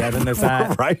 Oh, right. Yeah, then there's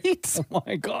that. Right? Oh,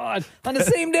 my God. On the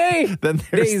same day. Then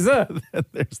there's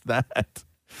that.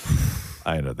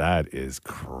 I know, that is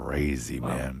crazy,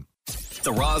 man.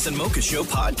 The Roz and Mocha Show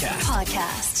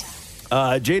podcast.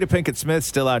 Jada Pinkett Smith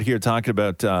still out here talking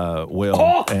about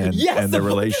Will and their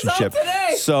relationship.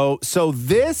 So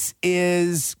this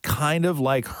is kind of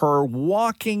like her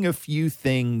walking a few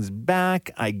things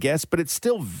back, I guess, but it's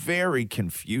still very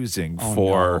confusing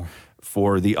for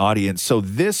the audience. So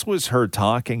this was her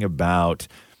talking about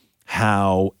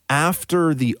how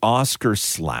after the Oscar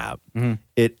slap,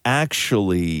 it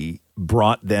actually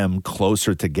brought them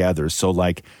closer together. So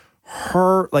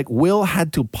Will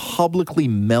had to publicly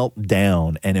melt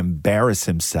down and embarrass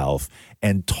himself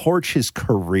and torch his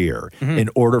career in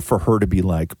order for her to be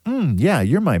like, yeah,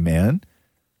 you're my man.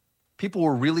 People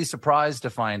were really surprised to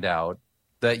find out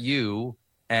that you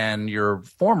and your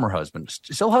former husband,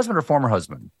 still husband or former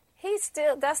husband? He's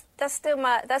still that's still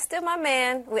my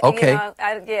man. Okay.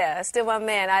 That's still my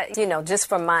man. just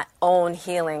from my own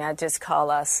healing, I just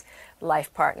call us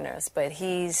life partners. But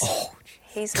he's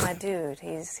He's my dude.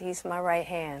 He's my right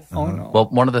hand. Oh no. Well,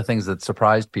 one of the things that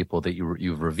surprised people that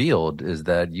you've revealed is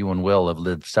that you and Will have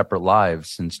lived separate lives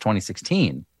since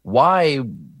 2016. Why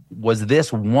was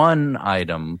this one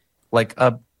item, like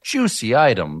a juicy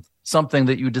item, something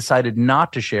that you decided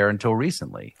not to share until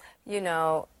recently? You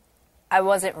know, I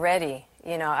wasn't ready.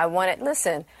 You know,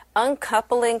 listen,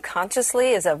 uncoupling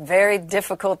consciously is a very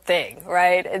difficult thing,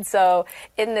 right? And so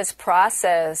in this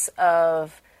process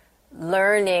of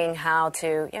learning how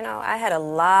to, I had a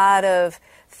lot of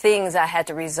things I had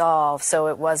to resolve so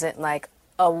it wasn't like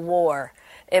a war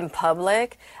in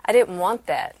public. I didn't want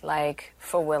that, like,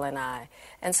 for Will and I.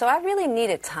 And so I really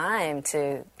needed time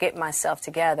to get myself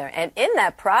together. And in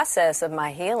that process of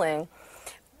my healing,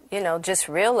 just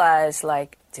realized,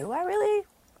 like, do I really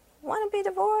want to be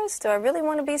divorced? Do I really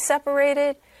want to be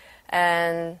separated?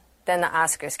 And then the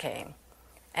Oscars came.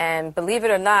 And believe it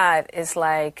or not, it's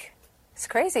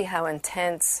crazy how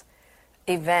intense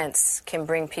events can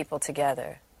bring people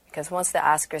together. Because once the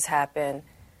Oscars happened,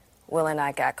 Will and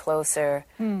I got closer.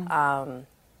 And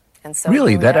so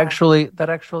really, that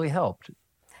actually helped.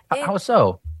 How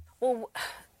so? Well,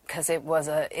 because it was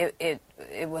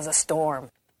a storm.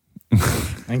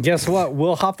 And guess what?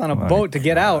 Will hopped on a boat to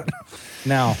get out.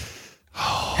 Now,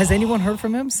 has anyone heard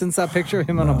from him since that picture of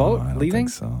him on a boat leaving? I think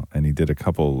so. And he did a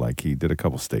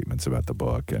couple statements about the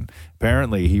book, and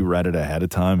apparently he read it ahead of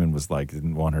time and was like,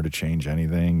 didn't want her to change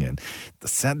anything. And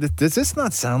does this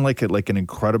not sound like an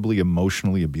incredibly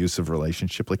emotionally abusive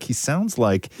relationship? Like, he sounds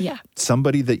like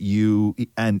somebody that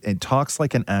and talks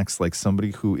like and acts like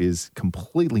somebody who is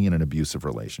completely in an abusive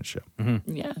relationship.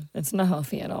 Mm-hmm. Yeah, it's not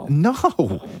healthy at all.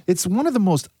 No, it's one of the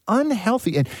most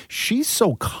unhealthy, and she's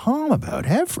so calm about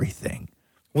everything.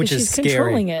 Which is she's scary.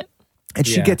 Controlling it. And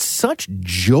she gets such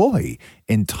joy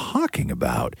in talking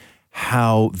about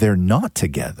how they're not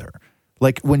together.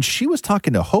 Like, when she was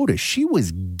talking to Hoda, she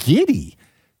was giddy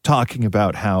talking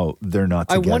about how they're not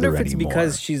together anymore. I wonder if it's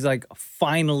because she's like,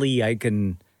 finally I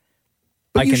can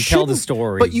tell the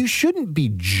story. But you shouldn't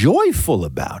be joyful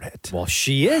about it. Well,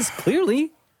 she is,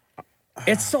 clearly.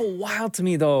 It's so wild to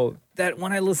me, though, that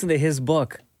when I listen to his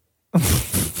book,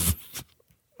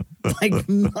 like,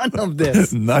 none of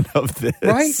this. None of this.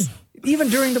 Right? Even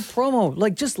during the promo,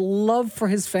 like, just love for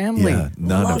his family. Yeah,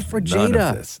 love for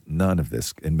Jada. None of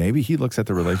this. And maybe he looks at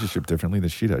the relationship differently than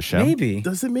she does. Shem? Maybe.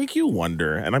 Does it make you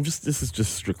wonder, and this is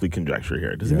just strictly conjecture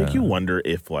here, does it make you wonder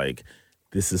if, like,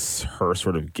 this is her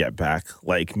sort of get back?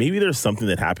 Like, maybe there's something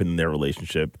that happened in their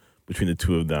relationship between the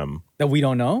two of them that we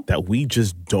don't know? That we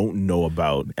just don't know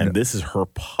about. And this is her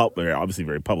obviously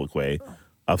very public way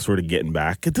of sort of getting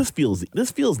back. This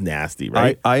feels nasty,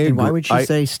 right? I agree. And why would she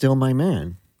say still my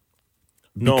man?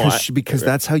 Because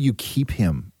that's how you keep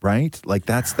him, right? Like,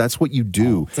 that's what you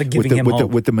do it's like giving him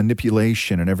hope. with the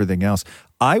manipulation and everything else.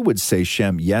 I would say,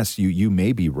 Shem, yes, you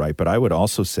may be right, but I would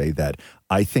also say that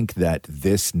I think that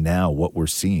this now, what we're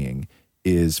seeing,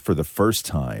 is for the first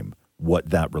time what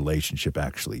that relationship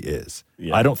actually is.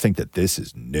 Yeah. I don't think that this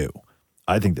is new.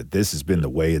 I think that this has been the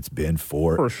way it's been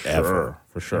forever.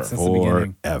 For sure. Since the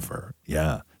beginning. Forever.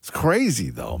 Yeah. It's crazy,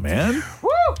 though, man.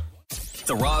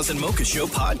 The Roz and Mocha Show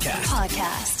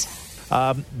podcast.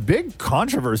 Big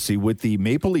controversy with the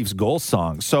Maple Leafs goal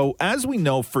song. So, as we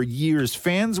know, for years,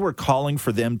 fans were calling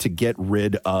for them to get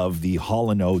rid of the Hall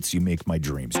 & Oates You Make My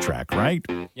Dreams track, right?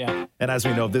 Yeah. And as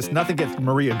we know, nothing gets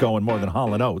Maria going more than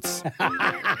Hall & Oates.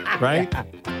 Right?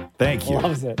 Thank you.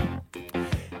 Loves it.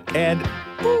 And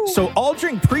so all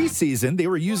during preseason, they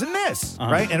were using this,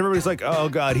 right? And everybody's like, oh,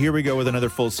 God, here we go with another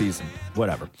full season.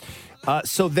 Whatever.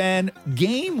 So then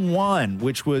game one,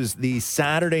 which was the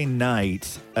Saturday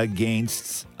night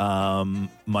against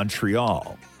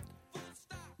Montreal,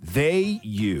 they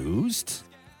used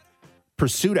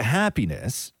Pursuit of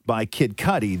Happiness by Kid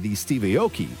Cudi, the Steve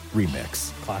Aoki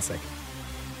remix. Classic.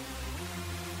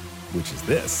 Which is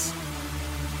this.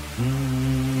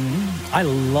 I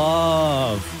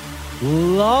love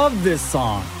this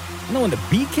song. You know when the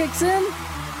beat kicks in?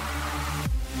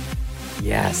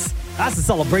 Yes. That's the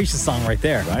celebration song right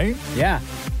there. Right? Yeah.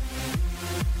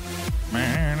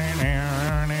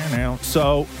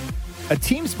 So, a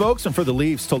team spokesman for the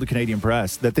Leafs told the Canadian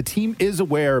Press that the team is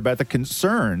aware about the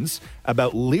concerns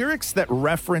about lyrics that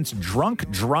reference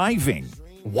drunk driving.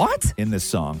 What? In this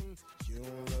song.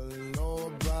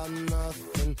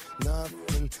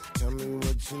 Tell me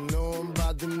what you know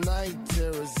about the night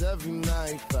terrors every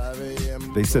night, 5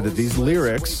 a.m. They said that these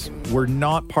lyrics were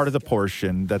not part of the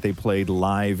portion that they played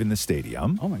live in the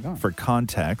stadium. Oh, my God. For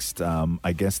context,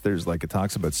 I guess there's like, it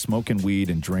talks about smoking weed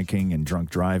and drinking and drunk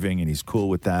driving, and he's cool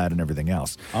with that and everything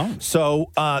else. Oh.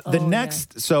 So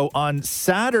so on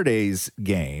Saturday's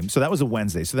game, so that was a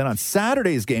Wednesday. So then on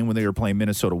Saturday's game when they were playing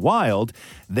Minnesota Wild,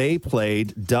 they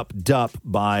played Dup Dup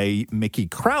by Mickey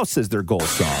Krause as their goal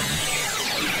song.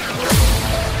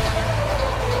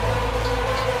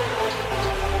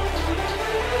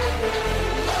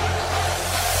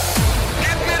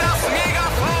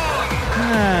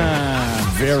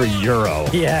 Very Euro.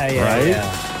 Yeah, right?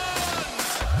 yeah.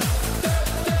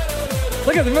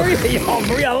 Look at the Maria. Oh,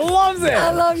 Maria loves it.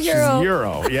 I love Euro. She's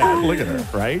Euro. Yeah, look at her,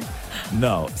 right?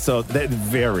 No, so that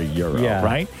very Euro, Yeah.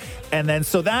 right? And then,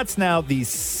 so that's now the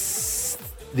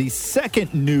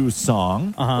second new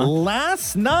song.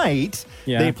 Last night,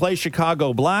 they play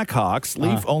Chicago Blackhawks.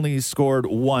 Leaf only scored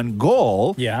one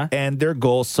goal. Yeah. And their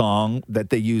goal song that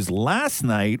they used last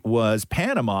night was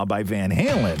Panama by Van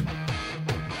Halen.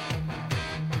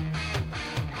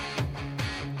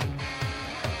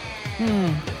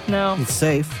 No. It's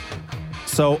safe.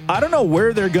 So I don't know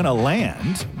where they're going to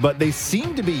land, but they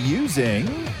seem to be using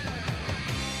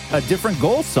a different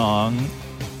goal song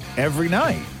every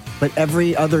night. But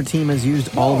every other team has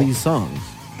used all these songs.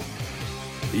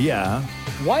 Yeah.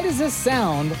 Why does this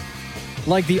sound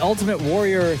like the Ultimate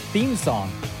Warrior theme song?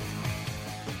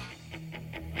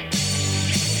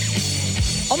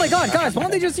 Oh my God, guys, why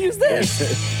don't they just use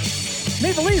this?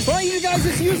 Maple Leafs, why don't you guys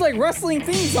just use like wrestling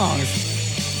theme songs?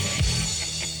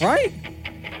 Right?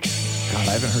 God,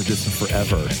 I haven't heard this in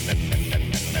forever.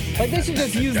 Like they should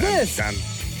just use this.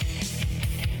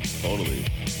 Totally.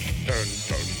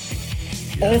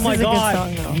 Oh This my is a good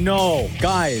God. song, though. No,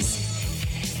 guys.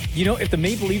 You know, if the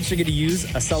Maple Leafs are going to use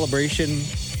a celebration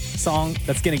song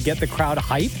that's going to get the crowd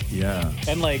hype Yeah.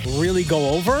 and like really go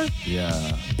over,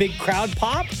 Yeah. big crowd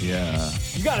pop, Yeah.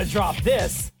 you got to drop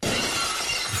this.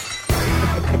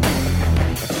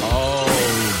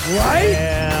 Right?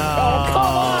 Yeah. Oh, come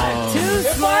on. Too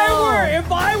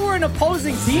If I were an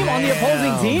opposing team on the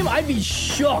opposing team, I'd be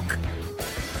shook.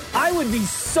 I would be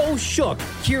so shook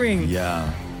hearing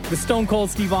the Stone Cold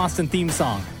Steve Austin theme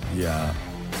song. Yeah.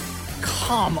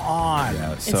 Come on.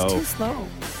 Yeah. It's So too slow.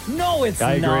 No, it's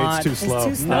I agree. not. It's too slow.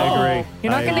 It's too slow. I agree.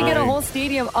 You're not I going to get a agree. whole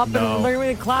stadium up No. and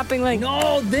literally clapping like.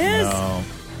 No, this? No.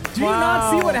 Do you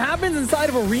not see what happens inside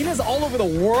of arenas all over the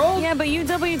world? Yeah, but you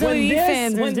WWE When this-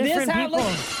 fans are when this different had, people.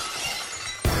 like-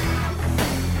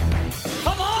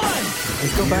 Come on!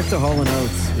 Let's go back to Hall &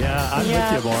 Oates. Yeah, I'm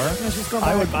Yeah. with you more. Let's just go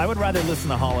I back. would rather listen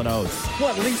to Hall & Oates.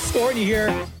 What, Leaf Store and you hear?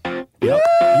 Yep.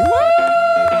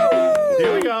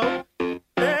 Here we go.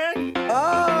 And come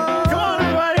on,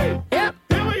 everybody. Yep.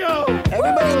 Here we go.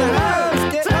 Everybody in the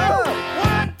house, get up.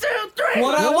 1, 2, 3.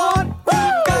 What I want?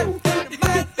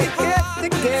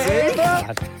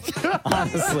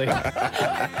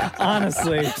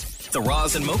 Honestly. The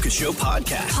Roz and Mocha Show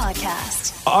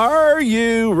podcast. Are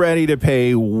you ready to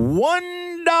pay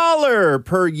 $1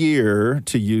 per year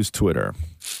to use Twitter?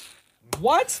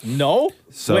 What? No.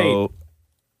 So, Wait.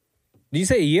 Did you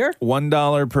say a year?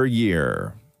 $1 per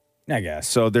year. I guess.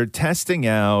 So they're testing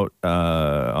out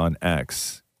on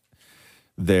X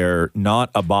their Not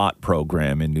a Bot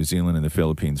program in New Zealand and the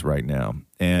Philippines right now.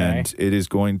 And it is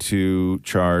going to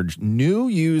charge new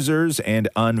users and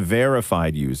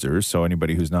unverified users, so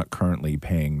anybody who's not currently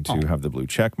paying to have the blue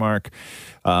check mark,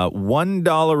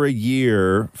 $1 a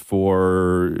year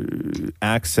for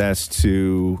access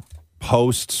to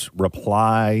posts,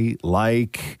 reply,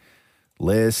 like,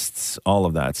 lists, all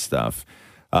of that stuff.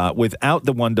 Without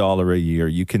the $1 a year,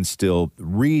 you can still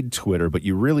read Twitter, but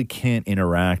you really can't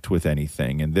interact with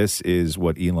anything. And this is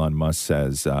what Elon Musk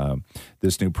says.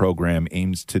 This new program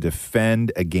aims to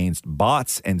defend against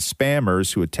bots and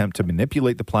spammers who attempt to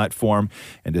manipulate the platform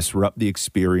and disrupt the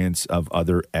experience of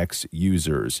other X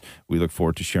users. We look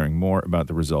forward to sharing more about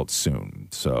the results soon.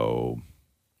 So,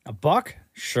 $1?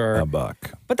 Sure. $1.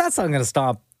 But that's not going to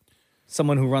stop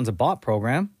someone who runs a bot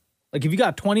program. Like if you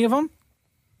got 20 of them,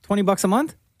 $20 a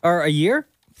month or a year.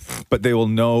 But they will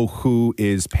know who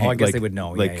is paying. Oh, I guess they would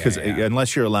know. Like, Yeah, because yeah.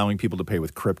 unless you're allowing people to pay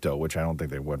with crypto, which I don't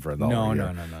think they would for $1 No, a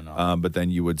year. no. But then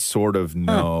you would sort of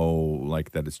know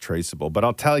like that it's traceable. But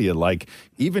I'll tell you, like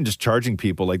even just charging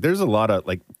people, like there's a lot of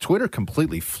like Twitter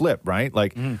completely flipped, right?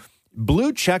 Like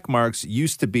blue check marks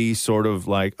used to be sort of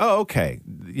like, oh, okay,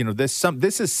 you know,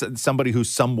 this is somebody who's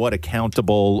somewhat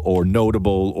accountable or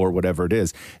notable or whatever it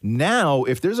is. Now,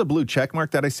 if there's a blue check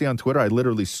mark that I see on Twitter, I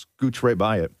literally scooch right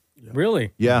by it.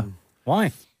 Really? Yeah.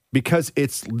 Why? Because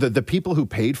it's the people who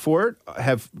paid for it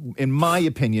have, in my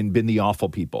opinion, been the awful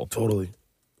people. Totally.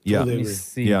 Yeah. Let me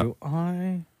see. Yeah. Do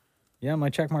I? Yeah, my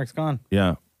check mark's gone.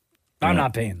 Yeah. I'm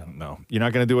not paying them. No. You're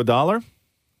not going to do $1?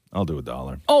 I'll do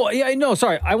 $1. Oh, yeah, no,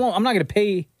 sorry. I won't. I'm not going to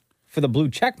pay for the blue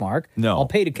check mark. No. I'll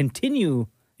pay to continue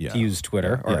to use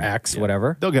Twitter or X,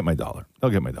 whatever. They'll get my $1.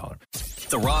 They'll get my $1.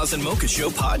 The Roz and Mocha Show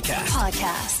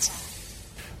podcast.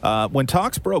 When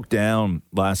talks broke down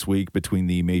last week between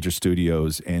the major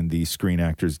studios and the Screen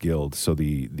Actors Guild, so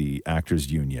the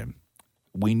Actors Union,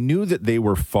 we knew that they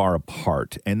were far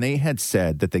apart, and they had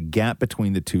said that the gap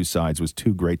between the two sides was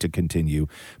too great to continue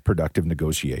productive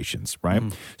negotiations, right?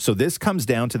 So this comes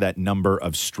down to that number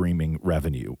of streaming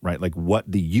revenue, right? Like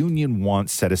what the union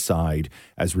wants set aside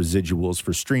as residuals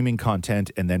for streaming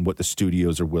content, and then what the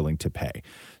studios are willing to pay.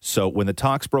 So when the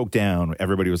talks broke down,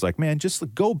 everybody was like, man,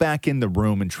 just go back in the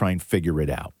room and try and figure it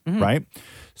out, right?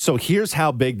 So here's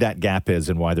how big that gap is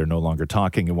and why they're no longer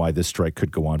talking and why this strike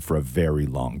could go on for a very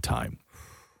long time.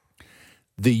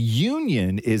 The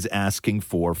union is asking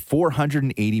for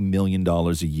 $480 million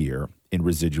a year in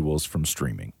residuals from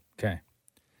streaming. Okay.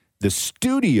 The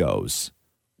studios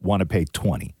want to pay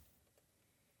 20.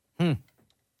 20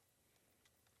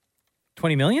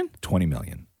 million? 20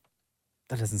 million.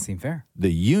 That doesn't seem fair.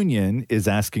 The union is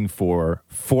asking for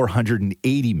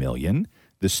 $480 million.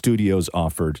 The studios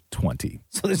offered 20.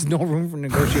 So there's no room for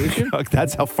negotiation?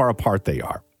 That's how far apart they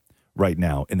are right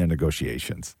now in their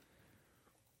negotiations.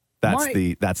 That's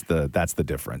the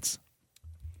difference.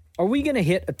 Are we going to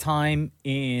hit a time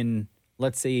in,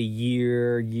 let's say, a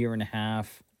year and a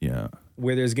half,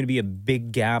 where there's going to be a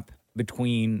big gap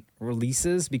between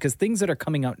releases? Because things that are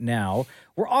coming out now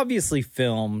were obviously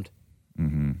filmed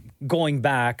going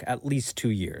back at least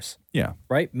 2 years. Yeah.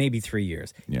 Right? Maybe 3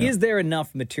 years. Yeah. Is there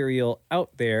enough material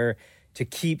out there to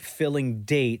keep filling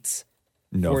dates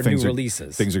for things new are,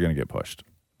 releases? Things are going to get pushed.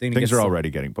 Things Things are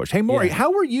already getting pushed. Hey, Maury,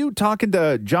 how were you talking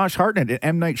to Josh Hartnett and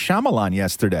M. Night Shyamalan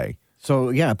yesterday? So,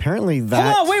 yeah, apparently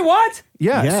that... Hold on, wait, what?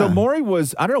 Yeah, so Maury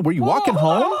was, I don't know, were you walking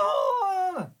home?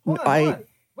 Hold on.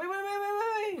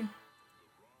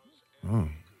 Wait.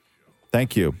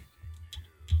 Thank you.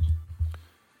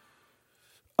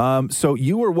 So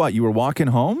you were what? You were walking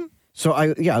home? So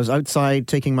I was outside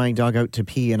taking my dog out to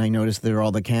pee, and I noticed there were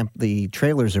all the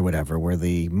trailers or whatever where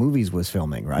the movies was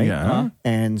filming, right? Yeah.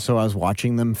 And so I was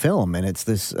watching them film, and it's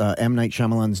this M. Night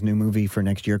Shyamalan's new movie for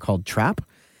next year called Trap.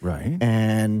 Right.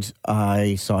 And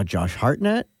I saw Josh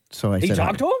Hartnett, so I said... You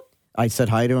talked to him? I said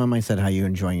hi to him. I said, how you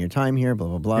enjoying your time here? Blah,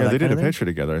 blah, blah. Yeah, that they did kind a of thing. picture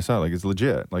together. I saw it. Like, it's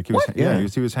legit. Like, he was, What? yeah, Yeah.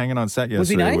 he was hanging on set yesterday Was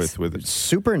he nice? with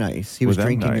Super nice. He was with M.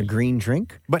 drinking a Night. green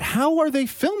drink. But how are they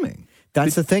filming?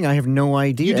 That's the thing. I have no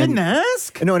idea. You didn't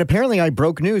ask? No, and apparently I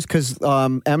broke news because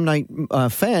M. Night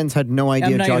fans had no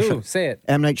idea. M. Night who? Say it.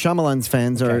 M. Night Shyamalan's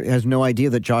fans has no idea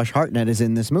that Josh Hartnett is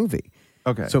in this movie.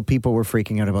 Okay. So people were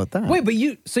freaking out about that. Wait, but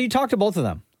you talked to both of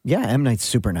them? Yeah, M. Night's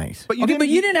super nice. But you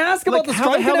didn't ask about the how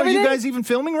strike the hell and are you everything? guys even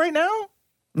filming right now?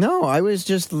 No, I was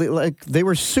just like, they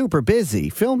were super busy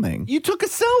filming. You took a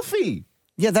selfie.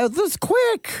 Yeah, that was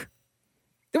quick.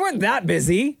 They weren't that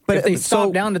busy, But if they so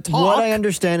stopped down to talk. What I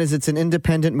understand is it's an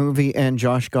independent movie, and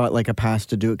Josh got like a pass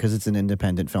to do it because it's an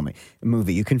independent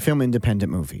movie. You can film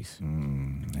independent movies.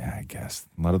 Yeah, I guess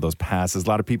a lot of those passes. A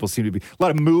lot of people seem to be. A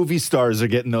lot of movie stars are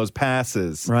getting those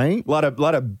passes, right? A lot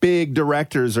of big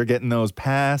directors are getting those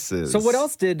passes. So what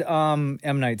else did M.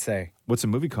 Night say? What's the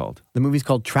movie called? The movie's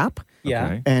called Trap. Yeah.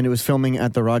 Okay. And it was filming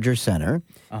at the Rogers Center.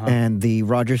 And the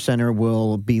Rogers Center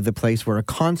will be the place where a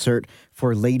concert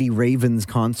for Lady Raven's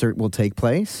concert will take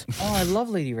place. Oh, I love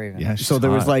Lady Raven. Yeah, So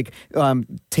there was like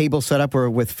table set up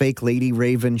with fake Lady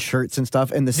Raven shirts and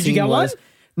stuff. And the Did scene you get was... one?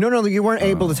 No, you weren't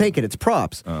able to take it. It's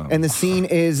props. And the scene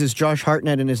is Josh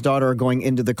Hartnett and his daughter are going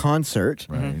into the concert.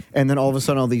 Right. And then all of a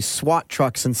sudden all these SWAT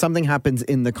trucks and something happens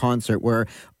in the concert where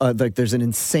like there's an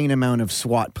insane amount of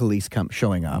SWAT police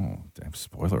showing up. Oh, damn,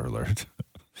 spoiler alert.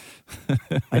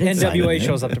 NWA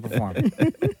shows up to perform.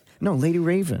 No, Lady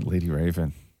Raven. Lady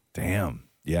Raven. Damn.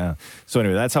 Yeah. So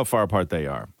anyway, that's how far apart they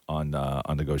are on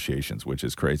negotiations, which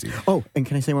is crazy. Oh, and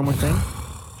can I say one more thing?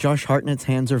 Josh Hartnett's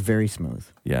hands are very smooth.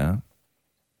 Yeah.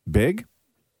 Big?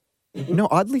 No,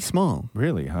 oddly small.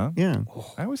 Really, huh? Yeah.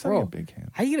 I always thought he had big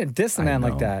hands. How you going to diss a man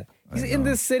like that? He's in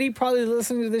this city, probably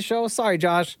listening to this show. Sorry,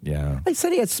 Josh. Yeah. I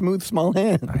said he had smooth, small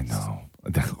hands. I know.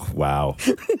 Wow.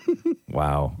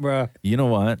 Wow. Bruh. You know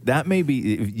what? That may be,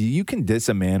 you can diss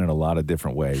a man in a lot of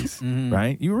different ways,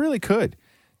 right? You really could.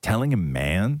 Telling a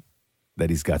man that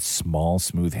he's got small,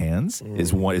 smooth hands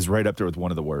is right up there with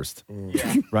one of the worst.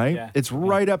 Yeah. Right? Yeah. It's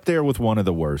right up there with one of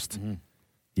the worst.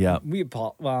 Yeah.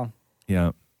 Well,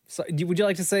 Yeah. so, would you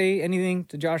like to say anything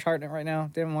to Josh Hartnett right now,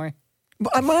 David Maury?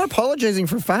 But I'm not apologizing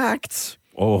for facts.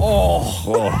 Josh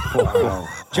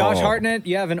Hartnett,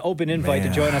 you have an open invite to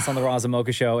join us on the Roz and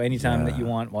Mocha Show anytime that you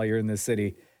want while you're in this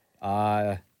city.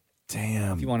 Damn.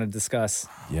 If you want to discuss,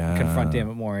 Yeah. confront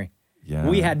Dammit Maury. Yeah.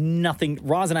 We had nothing.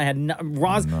 Roz and I had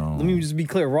Roz. Let me just be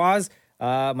clear. Roz,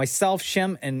 myself,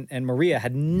 Shem, and Maria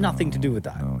had nothing to do with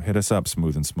that. No, hit us up,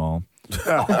 Smooth and Small.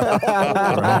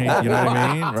 Right? You know what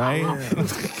I mean? Right?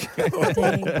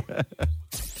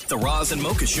 The Roz and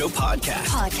Mocha Show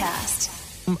podcast.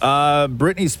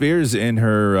 Britney Spears, in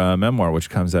her memoir, which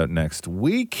comes out next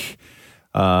week,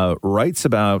 writes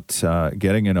about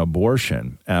getting an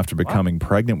abortion after becoming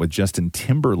pregnant with Justin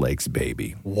Timberlake's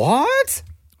baby. What?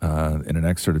 In an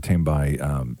excerpt obtained by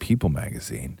People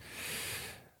magazine.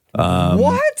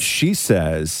 What? She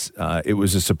says, it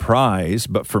was a surprise,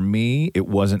 but for me, it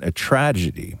wasn't a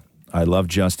tragedy. I love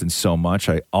Justin so much.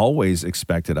 I always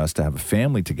expected us to have a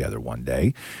family together one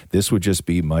day. This would just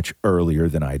be much earlier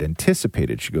than I'd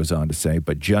anticipated, she goes on to say.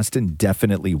 But Justin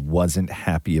definitely wasn't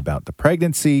happy about the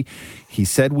pregnancy. He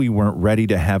said we weren't ready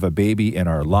to have a baby in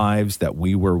our lives, that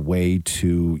we were way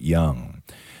too young.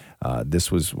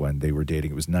 This was when they were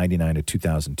dating. It was 99 to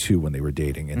 2002 when they were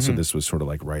dating. And so this was sort of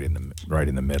like right in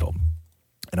the middle.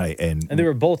 And they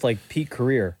were both like peak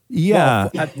career. Yeah.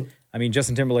 Well, I mean,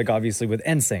 Justin Timberlake obviously with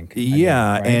NSYNC.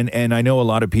 Yeah, right? and I know a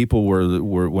lot of people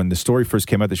were when the story first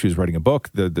came out that she was writing a book,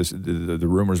 the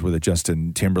rumors were that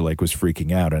Justin Timberlake was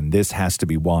freaking out, and this has to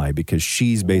be why, because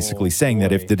she's basically saying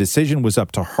that if the decision was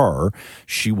up to her,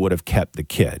 she would have kept the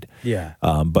kid. Yeah.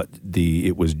 But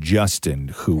it was Justin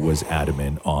who was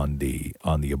adamant on the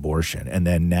abortion, and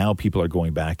then now people are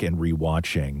going back and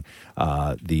rewatching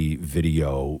the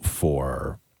video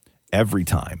for Every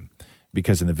Time.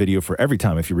 Because in the video for Every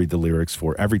Time, if you read the lyrics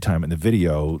for Every Time in the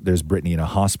video, there's Britney in a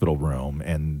hospital room,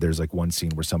 and there's like one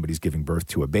scene where somebody's giving birth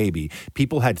to a baby.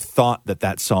 People had thought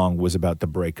that song was about the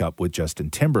breakup with Justin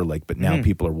Timberlake, but now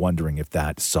people are wondering if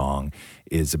that song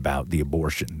is about the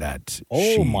abortion that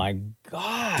she my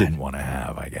God. didn't want to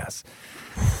have, I guess.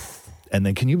 And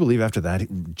then can you believe after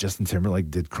that, Justin Timberlake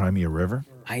did Cry Me a River?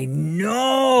 I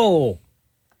know.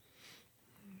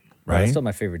 Right? It's still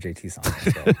my favorite JT song.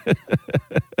 So.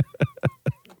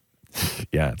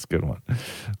 Yeah, it's a good one.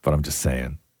 But I'm just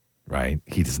saying, right?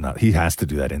 He has to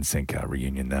do that NSYNC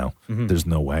reunion now. There's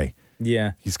no way.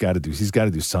 Yeah. He's got to do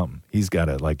something. He's got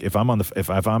to, like, if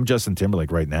I'm Justin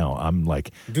Timberlake right now, I'm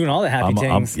like doing all the happy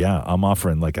things. I'm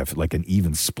offering like an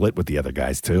even split with the other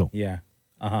guys too. Yeah.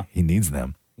 He needs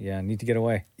them. Yeah, need to get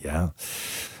away. Yeah.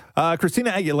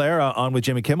 Christina Aguilera on with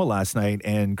Jimmy Kimmel last night,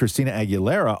 and Christina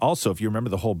Aguilera also, if you remember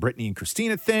the whole Britney and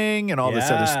Christina thing and all this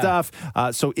other stuff.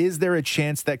 So is there a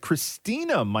chance that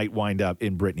Christina might wind up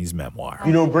in Britney's memoir?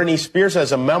 You know, Britney Spears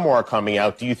has a memoir coming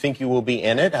out. Do you think you will be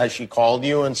in it? Has she called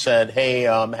you and said, hey,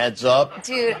 heads up?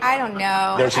 Dude, I don't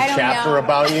know. There's a chapter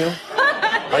about you?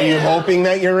 Are you hoping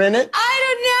that you're in it? I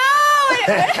don't know.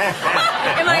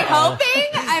 Am I hoping?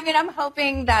 I mean, I'm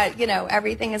hoping that,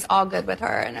 everything is all good with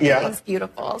her and everything's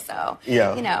beautiful. So,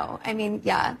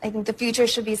 I think the future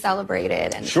should be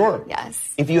celebrated. And sure.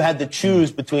 Yes. If you had to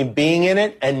choose between being in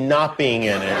it and not being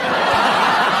in it.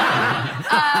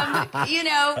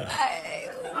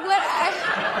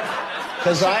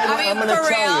 Because I'm going to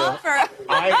tell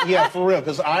you. For real.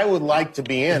 Because I would like to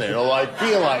be in it. Or I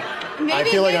feel like I'm not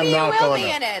maybe going to. you will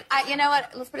be in it. You know what?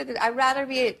 Let's put it this way. I'd rather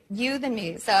be you than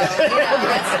me. So,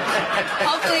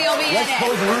 hopefully you'll be in it.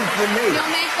 You'll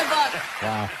make the book.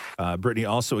 Wow. Britney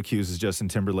also accuses Justin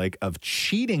Timberlake of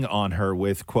cheating on her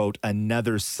with, quote,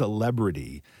 another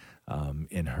celebrity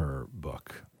in her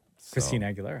book. So,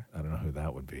 Christina Aguilera. I don't know who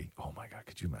that would be. Oh, my God.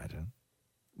 Could you imagine?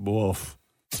 Woof.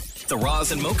 The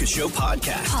Roz and Mocha Show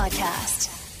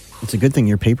podcast. It's a good thing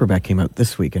your paperback came out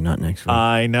this week and not next week.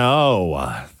 I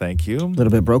know. Thank you. A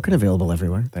little bit broken, available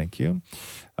everywhere. Thank you.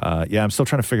 I'm still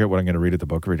trying to figure out what I'm going to read at the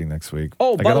book reading next week.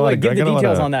 Oh, by the way, give the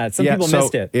details on that. Some people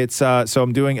missed it. It's so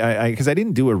I'm doing because I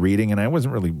didn't do a reading, and I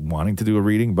wasn't really wanting to do a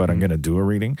reading, but I'm going to do a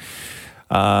reading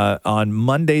on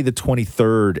Monday the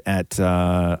 23rd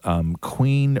at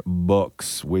Queen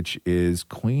Books, which is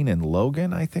Queen and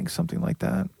Logan, I think, something like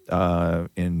that,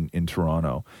 in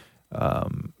Toronto,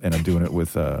 and I'm doing it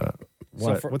with.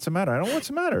 What's the matter? I don't know what's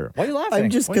the matter. Why are you laughing? I'm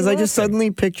just because I just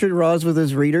suddenly pictured Roz with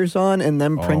his readers on and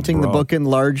them printing the book in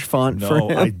large font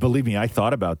for him. Believe me, I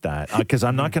thought about that because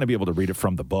I'm not going to be able to read it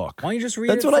from the book. Why don't you just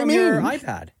read it from your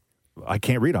iPad? I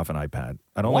can't read off an iPad.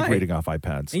 I don't Why? like reading off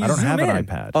iPads. You I don't zoom have an in.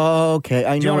 iPad. Oh, okay.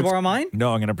 Do you want to borrow mine?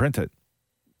 No, I'm going to print it.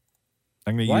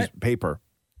 I'm going to use paper.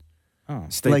 Oh.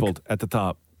 Stapled at the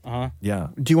top. Yeah.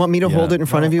 Do you want me to hold it in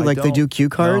front of you like they do cue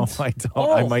cards? No, I don't.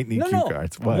 I might need cue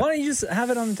cards. What? Why don't you just have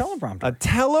it on the teleprompter? A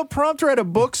teleprompter at a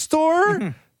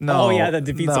bookstore? No. Oh, yeah, that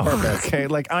defeats the purpose. Okay,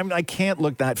 like I can't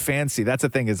look that fancy. That's the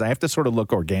thing is I have to sort of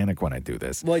look organic when I do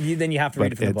this. Well, then you have to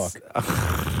read it from the book.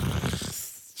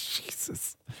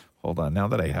 Jesus. Hold on. Now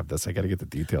that I have this, I got to get the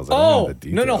details. I don't have the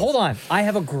details. No, hold on. I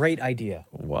have a great idea.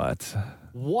 What?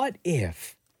 What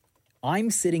if I'm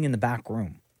sitting in the back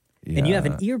room and you have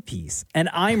an earpiece and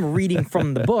I'm reading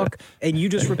from the book and you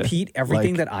just repeat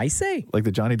everything that I say? Like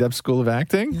the Johnny Depp School of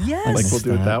Acting? Yes. Like we'll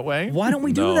do it that way? Why don't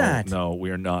we do that? No,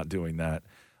 we are not doing that.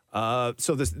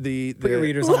 So the Put your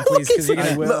readers on, please.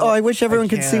 Because I wish everyone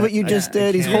could see what you just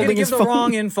did. He's holding his phone. phone. The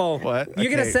wrong info. What?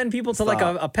 You're going to send people to like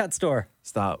a pet store.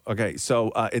 Stop. Okay,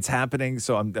 so it's happening.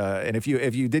 So I'm, and if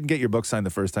you didn't get your book signed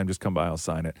the first time, just come by. I'll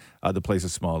sign it. The place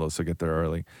is small though, so get there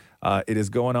early. It is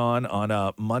going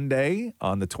on Monday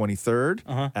on the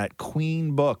 23rd at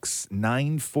Queen Books,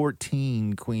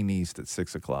 914 Queen East at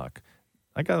 6:00.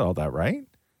 I got all that right.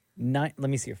 Let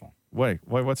me see your phone. Wait,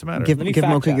 what's the matter? Give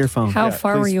Mocha your phone. How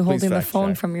far were you holding the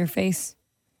phone from your face?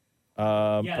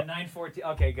 914.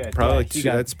 Okay, good. Probably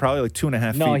that's probably like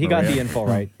 2.5 feet. No, he got Maria. the info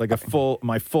right. Like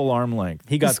my full arm length.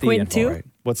 He got the info right.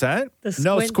 What's that?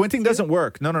 No, squinting doesn't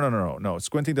work. No.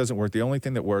 Squinting doesn't work. The only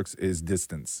thing that works is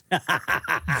distance.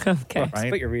 Okay. Right?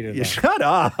 Put your readers on. Shut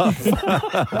up.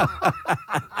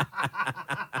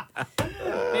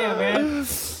 Yeah, man.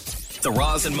 The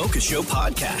Roz and Mocha Show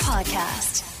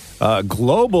podcast.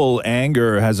 Global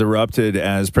anger has erupted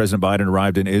as President Biden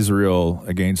arrived in Israel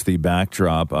against the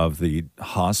backdrop of the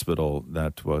hospital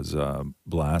that was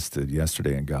blasted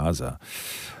yesterday in Gaza.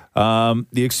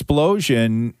 The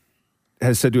explosion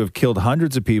has said to have killed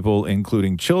hundreds of people,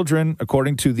 including children.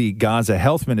 According to the Gaza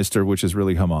health minister, which is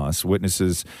really Hamas,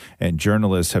 witnesses and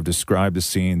journalists have described the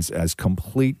scenes as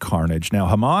complete carnage. Now,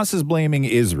 Hamas is blaming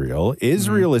Israel.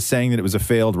 Israel is saying that it was a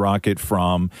failed rocket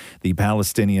from the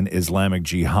Palestinian Islamic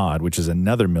Jihad, which is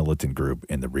another militant group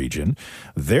in the region.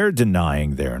 They're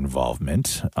denying their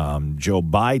involvement. Joe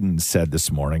Biden said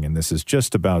this morning, and this is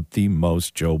just about the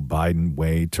most Joe Biden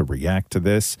way to react to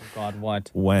this. God, what?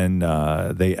 When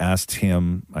they asked him,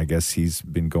 I guess he's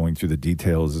been going through the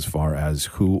details as far as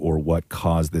who or what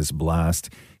caused this blast.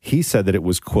 He said that it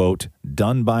was, quote,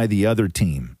 done by the other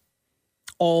team.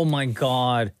 Oh, my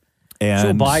God.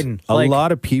 And Joe Biden. A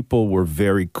lot of people were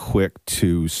very quick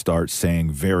to start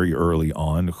saying very early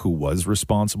on who was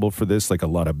responsible for this, like a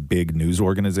lot of big news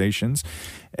organizations.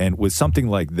 And with something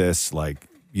like this, like,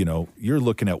 you know, you're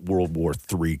looking at World War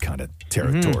III kind of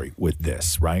territory with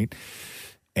this, right?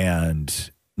 And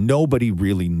nobody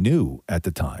really knew at the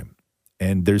time.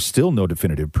 And there's still no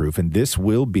definitive proof. And this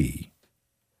will be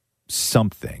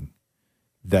something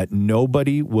that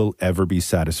nobody will ever be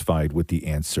satisfied with the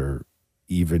answer,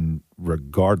 even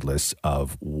regardless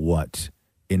of what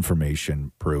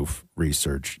information, proof,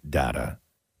 research, data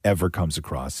ever comes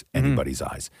across anybody's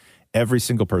eyes. Every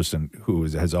single person who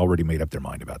has already made up their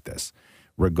mind about this,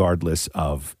 regardless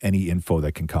of any info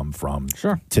that can come from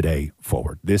today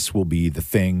forward. This will be the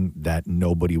thing that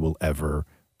nobody will ever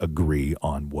agree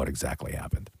on what exactly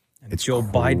happened. And it's Joe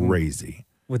Biden crazy.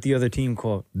 With the other team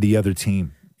quote. The other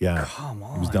team, yeah. Come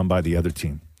on. It was done by the other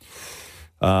team.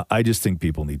 I just think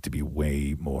people need to be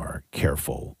way more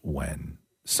careful when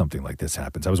something like this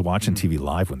happens. I was watching TV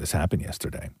Live when this happened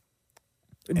yesterday.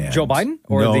 And Joe Biden?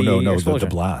 Or no, explosion?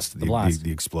 the blast. The blast.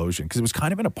 The explosion. Because it was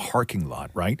kind of in a parking lot,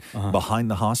 right?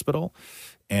 Behind the hospital.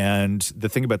 And the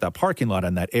thing about that parking lot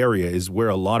in that area is where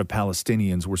a lot of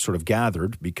Palestinians were sort of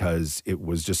gathered because it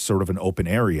was just sort of an open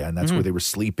area. And that's where they were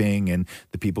sleeping and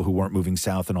the people who weren't moving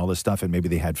south and all this stuff. And maybe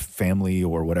they had family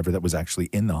or whatever that was actually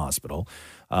in the hospital.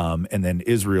 And then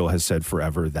Israel has said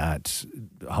forever that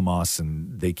Hamas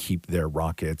and they keep their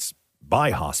rockets by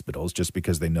hospitals just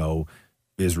because they know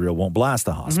Israel won't blast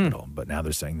the hospital, but now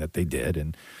they're saying that they did,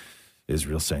 and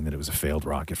Israel's saying that it was a failed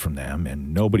rocket from them,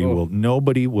 and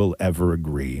nobody will ever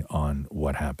agree on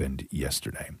what happened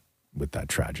yesterday with that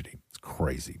tragedy. It's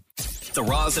crazy. The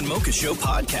Roz and Mocha Show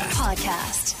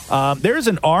podcast. There's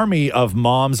an army of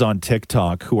moms on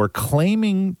TikTok who are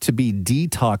claiming to be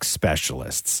detox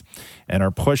specialists and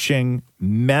are pushing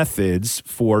methods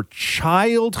for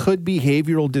childhood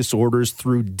behavioral disorders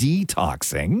through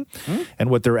detoxing. And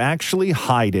what they're actually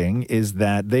hiding is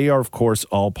that they are, of course,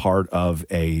 all part of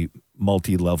a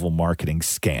multi-level marketing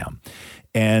scam.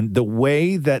 And the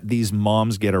way that these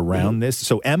moms get around this,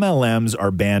 so MLMs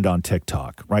are banned on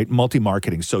TikTok, right?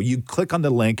 Multi-marketing. So you click on the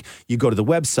link, you go to the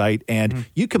website, and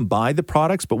you can buy the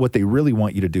products, but what they really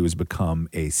want you to do is become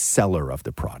a seller of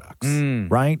the products,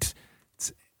 right?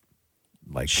 It's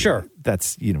like,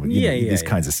 that's, these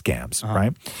kinds of scams,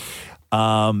 right?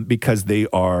 because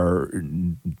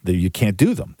you can't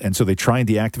do them. And so they try and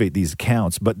deactivate these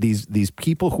accounts. But these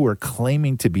people who are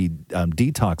claiming to be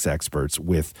detox experts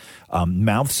with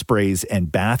mouth sprays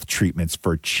and bath treatments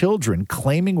for children,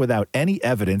 claiming without any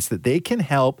evidence that they can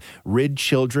help rid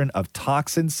children of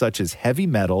toxins such as heavy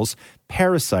metals,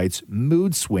 parasites,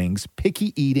 mood swings,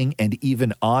 picky eating, and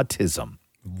even autism.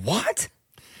 What?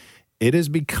 It has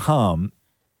become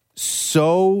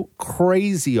so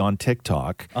crazy on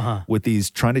TikTok with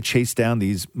these trying to chase down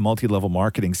these multi-level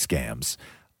marketing scams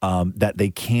that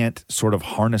they can't sort of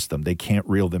harness them. They can't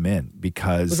reel them in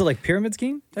because... Was it like pyramid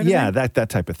scheme? That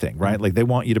type of thing, right? Like they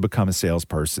want you to become a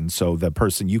salesperson. So the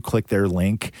person, you click their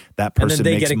link, that person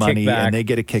makes money and they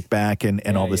get a kickback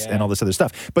and all this and all this other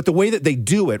stuff. But the way that they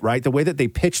do it, right? The way that they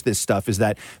pitch this stuff is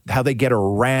that how they get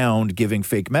around giving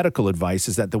fake medical advice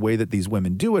is that the way that these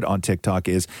women do it on TikTok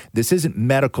is this isn't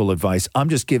medical advice. I'm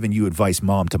just giving you advice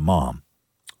mom to mom.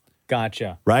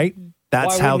 Gotcha. Right?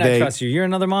 That's Why how wouldn't they I trust you. You're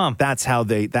another mom. That's how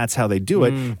they do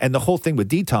it. And the whole thing with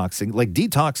detoxing, like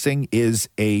detoxing is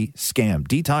a scam.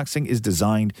 Detoxing is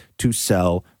designed to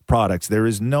sell products. There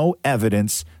is no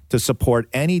evidence to support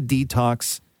any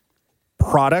detox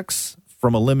products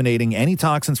from eliminating any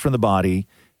toxins from the body.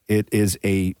 It is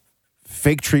a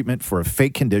fake treatment for a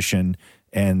fake condition,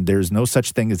 and there's no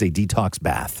such thing as a detox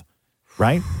bath,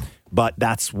 right? But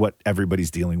that's what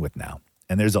everybody's dealing with now.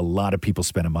 And there's a lot of people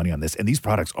spending money on this. And these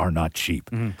products are not cheap.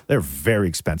 They're very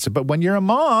expensive. But when you're a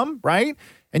mom, right,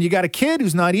 and you got a kid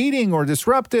who's not eating or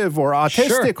disruptive or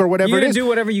autistic or whatever it is. You do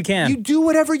whatever you can. You do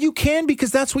whatever you can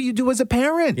because that's what you do as a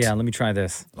parent. Yeah, let me try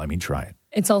this. Let me try it.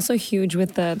 It's also huge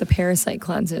with the parasite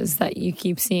cleanses that you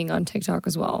keep seeing on TikTok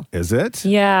as well. Is it?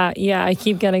 Yeah. I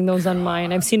keep getting those on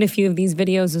mine. I've seen a few of these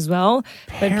videos as well.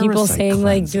 But people saying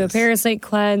like, do a parasite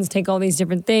cleanse, take all these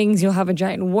different things. You'll have a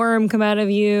giant worm come out of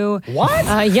you.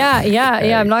 What?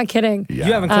 Yeah. I'm not kidding. You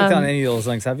haven't clicked on any of those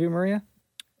links, have you, Maria?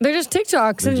 They're just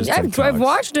TikToks. I've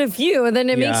watched a few, and then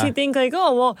it makes you think like,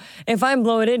 oh, well, if I'm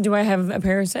bloated, do I have a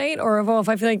parasite? Or if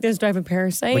I feel like this, do I have a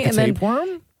parasite? Like a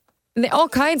tapeworm? All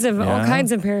kinds of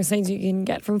parasites you can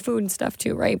get from food and stuff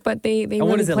too, right? But they and really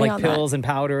what is it, play like on pills and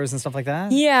powders and stuff like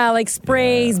that? Yeah, like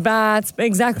sprays, baths,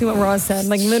 exactly what Roz said.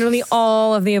 Like literally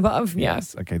all of the above.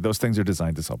 Yes. Okay, those things are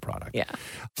designed to sell product. Yeah.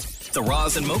 The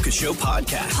Roz and Mocha Show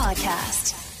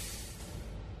podcast.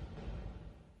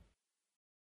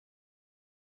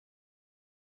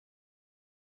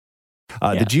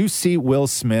 Did you see Will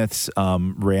Smith's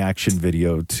reaction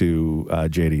video to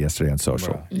Jada yesterday on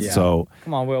social? Bro, yeah. So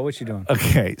come on, Will, what you doing?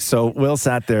 Okay, so Will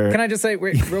sat there. Can I just say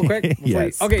real quick?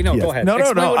 Yes. Okay, no, Yes. go ahead. No,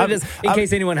 Explain what I'm- it is in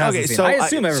case anyone hasn't seen it. I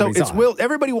assume everybody So it's saw it. Will.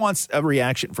 Everybody wants a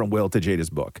reaction from Will to Jada's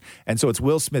book, and so it's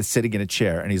Will Smith sitting in a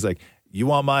chair, and he's like, "You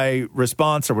want my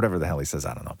response or whatever the hell he says?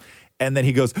 I don't know." And then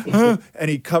he goes, huh, and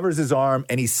he covers his arm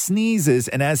and he sneezes.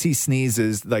 And as he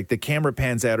sneezes, like the camera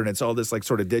pans out and it's all this like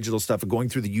sort of digital stuff going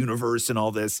through the universe and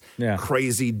all this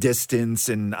crazy distance.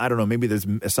 And I don't know, maybe there's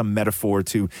some metaphor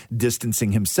to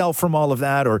distancing himself from all of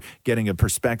that or getting a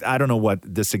perspective. I don't know what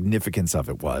the significance of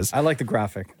it was. I like the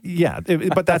graphic. Yeah,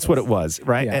 but that's what it was,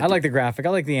 right? Yeah, I like the graphic. I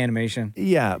like the animation.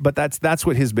 Yeah, but that's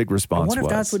what his big response was. I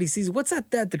wonder if that's what he sees. What's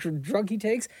the drug he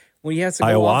takes when he has to go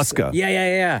ayahuasca. Off?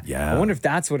 Yeah. Yeah. I wonder if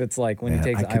that's what it's like when he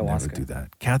takes I could ayahuasca. never do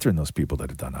that. Catherine, those people that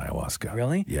have done ayahuasca.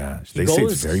 Really? Yeah. They say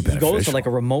it's very beneficial. He goes to like a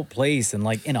remote place and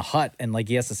like in a hut and like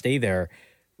he has to stay there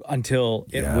until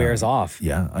it wears off.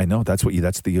 Yeah, I know. That's the way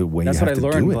That's you what have I to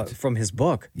learned do it. from his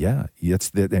book. Yeah,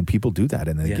 and people do that,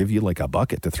 and they give you like a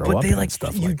bucket to throw up they in like and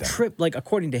stuff you like that. trip like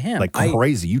according to him Like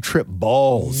crazy. You trip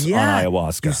balls on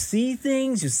ayahuasca. You see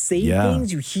things, you say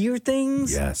things, you hear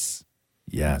things.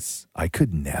 Yes. I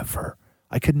could never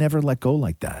let go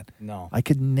like that. No. I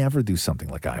could never do something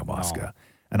like ayahuasca. No.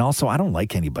 And also, I don't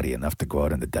like anybody enough to go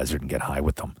out in the desert and get high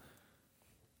with them.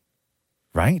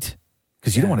 Right?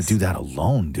 Because you don't want to do that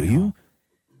alone, do you?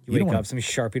 You wake up, somebody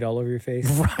Sharpied all over your face.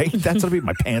 Right. That's what I mean.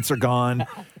 My pants are gone.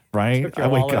 Right. I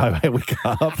wake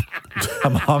up.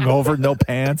 I'm hungover, no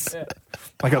pants.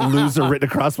 Like a loser written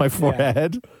across my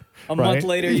forehead. A month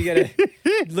later, you get to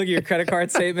look at your credit card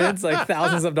statements, like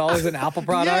thousands of dollars in Apple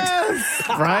products. Yes,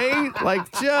 right?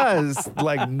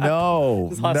 Like, no.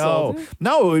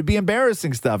 It would be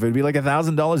embarrassing stuff. It would be like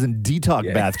 $1,000 in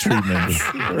detox bath treatments.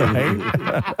 Right?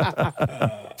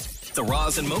 The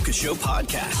Roz and Mocha Show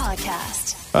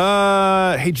podcast.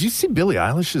 Hey, did you see Billie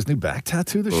Eilish's new back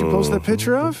tattoo that she posted a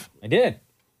picture of? I did.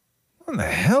 What the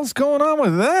hell's going on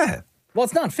with that? Well,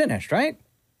 it's not finished, right?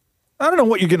 I don't know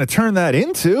what you're going to turn that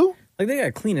into. Like, they got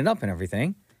to clean it up and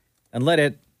everything and let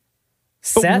it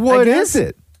set, But what is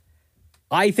it?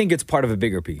 I think it's part of a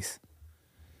bigger piece.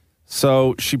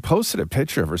 So she posted a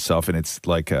picture of herself, and it's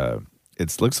like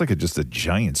it looks like just a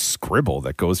giant scribble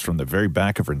that goes from the very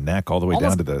back of her neck all the way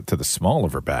Almost- down to the small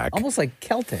of her back. Almost like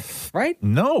Celtic, right?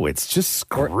 No, it's just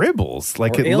scribbles.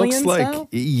 Like Or it looks alien like style?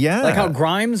 yeah. Like how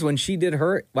Grimes, when she did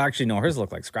her, well, actually, no, hers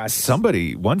looked like scratches.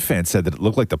 One fan said that it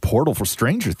looked like the portal for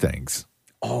Stranger Things.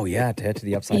 Oh, yeah, to head to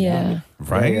the upside Yeah. down.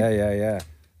 Right? Yeah.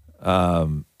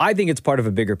 I think it's part of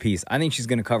a bigger piece. I think she's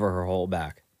going to cover her whole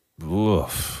back.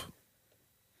 Oof.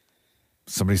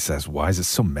 Somebody says, why is it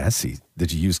so messy?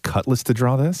 Did you use Cutlass to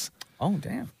draw this? Oh,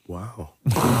 damn. Wow.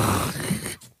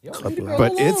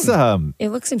 But it's It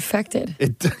looks infected.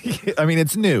 I mean,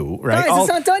 it's new, right? Guys, it's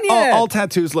not done yet. All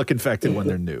tattoos look infected when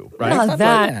they're new, right? Not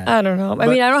that. I don't know. I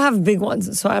mean, I don't have big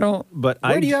ones, so I don't. But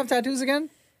Where do you have tattoos again?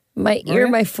 My ear,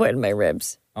 my foot, and my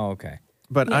ribs. Oh, okay.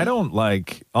 But I don't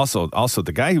like. Also,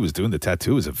 the guy who was doing the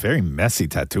tattoo is a very messy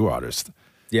tattoo artist.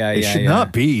 It should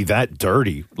not be that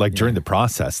dirty, like during the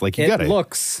process. Like you got It to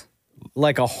looks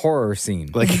like a horror scene.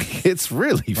 Like it's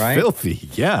really Right? filthy.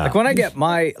 Yeah. Like when I get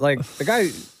my, like the guy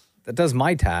that does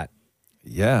my tat,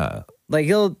 Yeah. like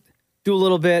he'll do a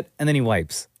little bit and then he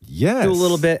wipes. Yes. Do a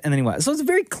little bit and then he wipes. So it's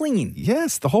very clean.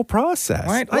 Yes, the whole process.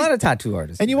 Right? A lot of tattoo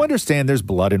artists. And you understand there's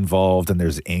blood involved and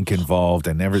there's ink involved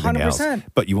and everything 100%. else.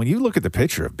 But when you look at the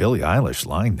picture of Billie Eilish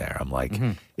lying there, I'm like,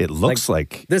 it looks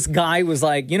like This guy was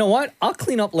like, you know what? I'll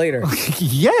clean up later.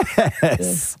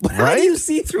 yes. But how do you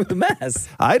see through the mess?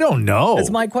 I don't know. That's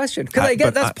my question. Because I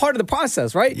get that's part of the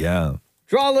process, right? Yeah.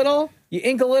 Draw a little, you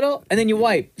ink a little, and then you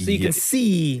wipe so you Yeah. can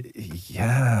see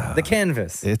the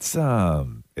canvas. It's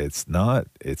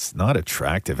not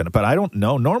attractive. But I don't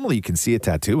know. Normally you can see a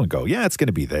tattoo and go, yeah, it's going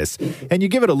to be this. And you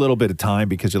give it a little bit of time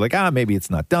because you're like, maybe it's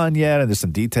not done yet and there's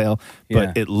some detail.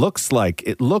 But it looks like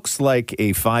a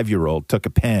 5-year-old took a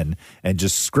pen and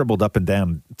just scribbled up and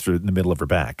down through the middle of her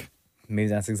back. Maybe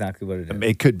that's exactly what it is.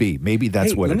 It could be. Maybe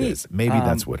that's what it is. Maybe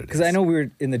that's what it is. Because I know we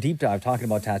were in the deep dive talking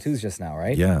about tattoos just now,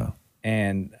 right? Yeah.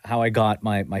 And how I got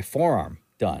my forearm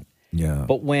done. Yeah.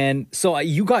 But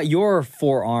you got your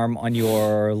forearm on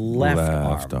your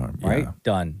left arm, right? yeah.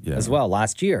 Done Yeah. as well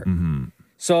last year. Mm-hmm.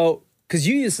 So, because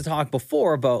you used to talk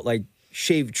before about like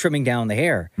trimming down the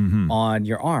hair on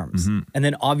your arms. And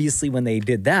then obviously when they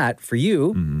did that for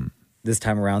you, this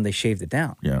time around, they shaved it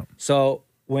down. Yeah. So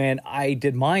when I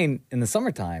did mine in the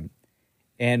summertime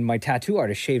and my tattoo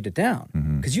artist shaved it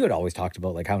down, because you had always talked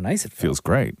about like how nice it feels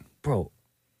great. Bro,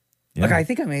 Yeah. like I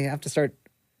think I may have to start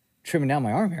trimming down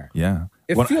my arm hair. Yeah.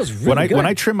 It when, feels really good. When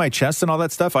I trim my chest and all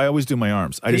that stuff, I always do my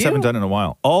arms. I Do just you? haven't done it in a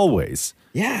while. Always.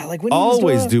 Yeah, like when you was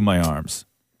Always doing- do my arms.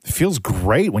 It feels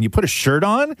great when you put a shirt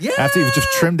on after you've just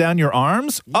trimmed down your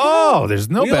arms. Oh, there's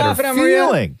no You better laughing at Maria?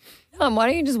 feeling. Why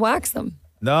don't you just wax them?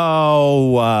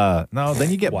 No, then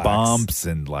you get bumps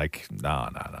and like, no.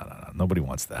 Nobody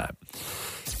wants that.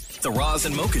 The Roz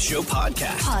and Mocha Show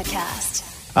podcast.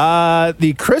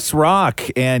 The Chris Rock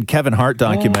and Kevin Hart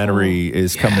documentary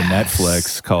is coming to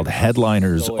Netflix called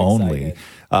Headliners Only.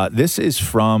 This is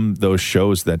from those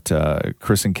shows that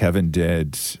Chris and Kevin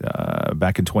did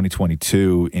back in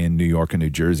 2022 in New York and New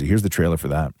Jersey. Here's the trailer for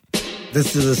that.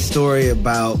 This is a story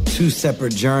about two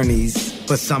separate journeys,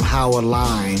 but somehow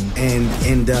align and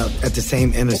end up at the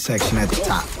same intersection at the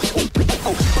top.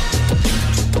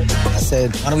 I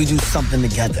said, why don't we do something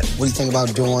together? What do you think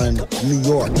about doing New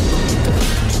York?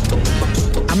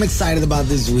 I'm excited about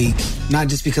this week, not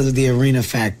just because of the arena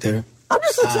factor. I'm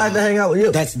just excited to hang out with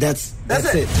you. That's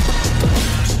it.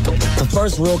 The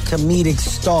first real comedic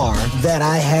star that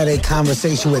I had a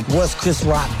conversation with was Chris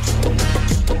Rock.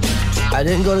 I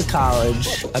didn't go to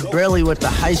college. I barely went to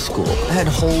high school. I had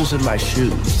holes in my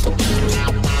shoes.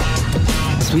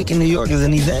 This week in New York is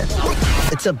an event.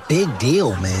 It's a big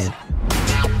deal, man.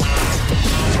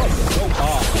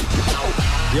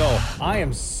 Yo, I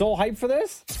am so hyped for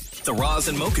this. The Roz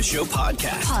and Mocha Show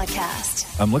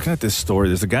podcast. I'm looking at this story.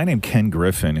 There's a guy named Ken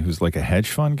Griffin who's like a hedge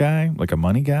fund guy, like a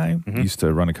money guy. He used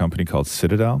to run a company called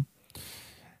Citadel.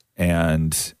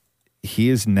 And he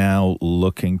is now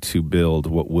looking to build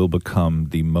what will become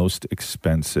the most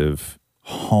expensive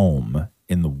home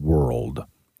in the world.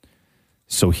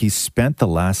 So he spent the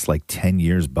last like 10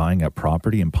 years buying up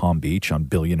property in Palm Beach on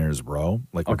Billionaires Row,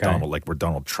 like where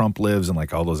Donald Trump lives and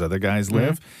like all those other guys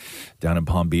live down in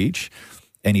Palm Beach.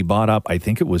 And he bought up, I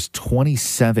think it was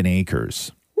 27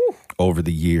 acres over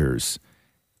the years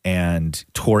and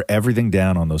tore everything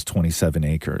down on those 27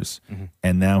 acres.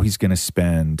 And now he's going to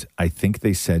spend, I think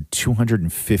they said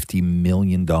 $250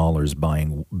 million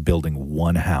building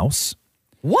one house.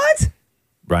 What?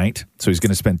 Right? So he's going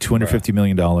to spend $250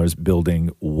 million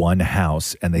building one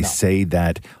house. And they say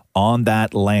that on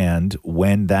that land,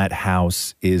 when that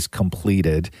house is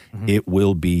completed, it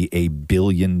will be $1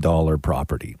 billion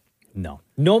property. No.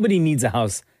 Nobody needs a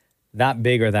house That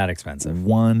big or that expensive?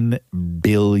 $1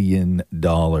 billion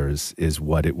is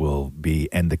what it will be.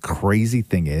 And the crazy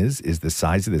thing is the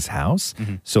size of this house.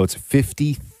 So it's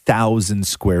 50,000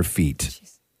 square feet.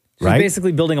 So right? you're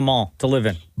basically building a mall to live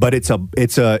in. But it's a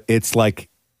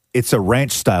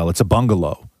ranch style. It's a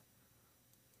bungalow.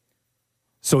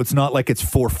 So it's not like it's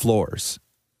 4 floors.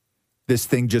 This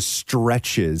thing just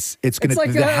stretches.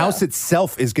 The house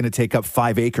itself is gonna take up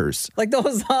 5 acres. Like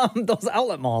those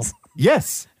outlet malls.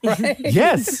 Yes. Right?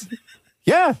 Yes.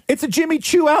 Yeah. It's a Jimmy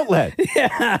Choo outlet.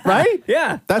 Yeah. Right?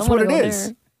 Yeah. That's what it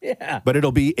is. Yeah. But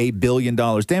it'll be $1 billion.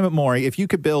 Damn it, Maury. If you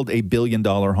could build $1 billion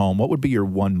home, what would be your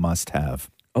one must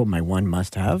have? Oh, my one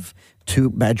must have? 2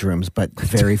 bedrooms, but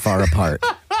very far apart.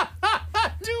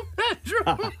 2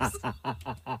 bedrooms.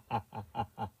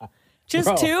 Just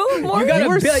Bro, 2? You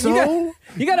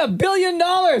got $1 billion.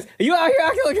 You out here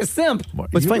acting like a simp. But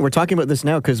it's funny, we're talking about this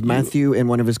now because Matthew and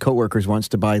one of his coworkers wants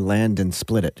to buy land and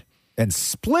split it. And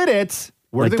split it?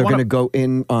 Where they're going to go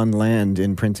in on land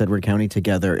in Prince Edward County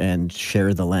together and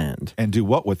share the land. And do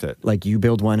what with it? Like you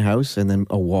build one house and then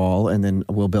a wall and then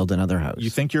we'll build another house. You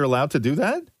think you're allowed to do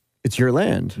that? It's your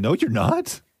land. No, you're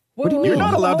not. What do you mean? You're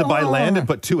not allowed to buy land and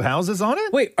put 2 houses on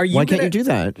it? Wait, are you? Why can't you do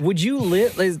that? Would you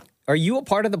live? Are you a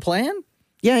part of the plan?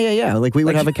 Yeah. Like we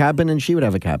would have a cabin and she would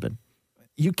have a cabin.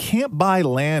 You can't buy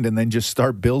land and then just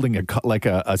start building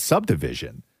a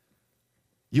subdivision.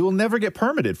 You will never get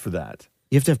permitted for that.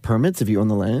 You have to have permits if you own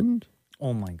the land?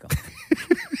 Oh my God.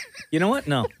 You know what?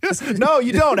 No. No,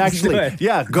 you don't actually. Do it.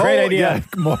 Yeah, go. Great idea.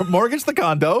 Yeah, mortgage the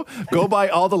condo, go buy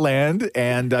all the land,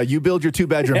 and you build your 2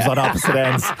 bedrooms on opposite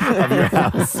ends of your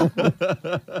house.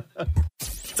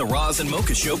 The Roz and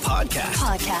Mocha Show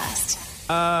podcast.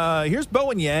 Here's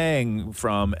Bowen Yang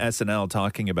from SNL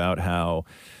talking about how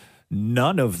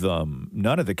none of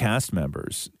the cast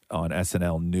members on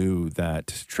SNL knew that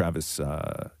Travis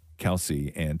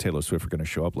Kelce and Taylor Swift were going to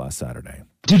show up last Saturday.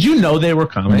 Did you know they were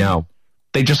coming? No.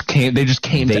 They just came. They just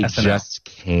came. They to SNL. just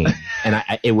came, and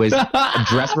it was a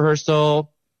dress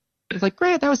rehearsal. It was like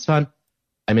great. That was fun.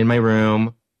 I'm in my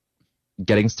room,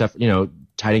 getting stuff.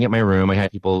 Tidying up my room. I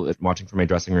had people watching from my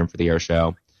dressing room for the air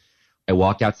show. I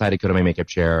walk outside. I go to my makeup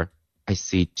chair. I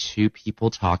see 2 people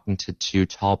talking to 2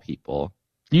 tall people.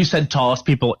 You said tallest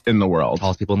people in the world.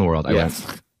 Tallest people in the world. Yes. I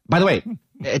went. By the way,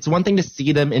 it's one thing to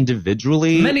see them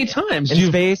individually. Many times. In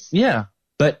space. Yeah.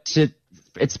 But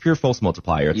it's pure false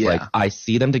multiplier. It's like I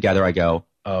see them together. I go,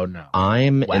 oh no,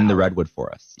 I'm in the redwood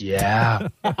forest. Yeah.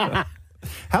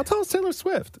 How tall is Taylor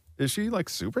Swift? Is she like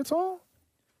super tall?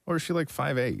 Or is she like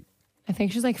 5'8"? I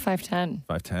think she's like 5'10".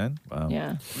 5'10"? Wow.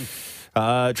 Yeah.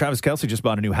 Travis Kelce just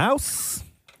bought a new house.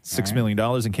 $6 million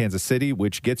in Kansas City,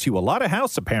 which gets you a lot of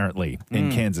house, apparently,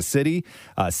 in Kansas City.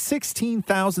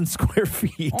 16,000 square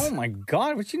feet. Oh, my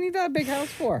God. What you need that big house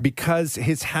for? Because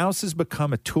his house has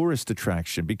become a tourist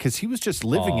attraction because he was just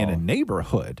living in a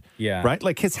neighborhood. Yeah. Right?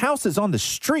 Like, his house is on the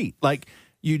street. Like,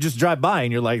 you just drive by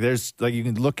and you're like, you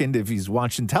can look into if he's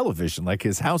watching television. Like,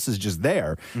 his house is just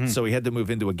there. So he had to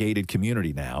move into a gated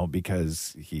community now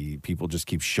because people just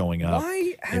keep showing up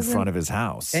in front of his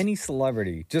house. Any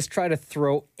celebrity just try to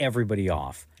throw everybody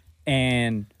off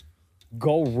and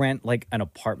go rent like an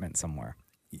apartment somewhere.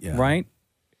 Yeah. Right?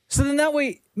 So then that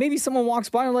way, maybe someone walks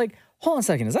by and like, hold on a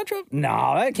second, is that Travis?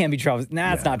 No, that can't be Travis.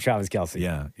 Nah, it's not Travis Kelce.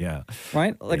 Yeah.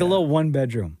 Right? Like a little 1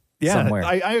 bedroom. Yeah, somewhere.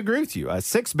 I agree with you.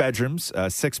 6 bedrooms,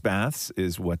 6 baths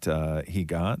is what he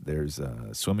got. There's a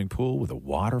swimming pool with a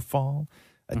waterfall,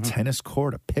 a tennis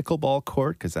court, a pickleball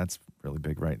court, because that's really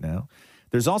big right now.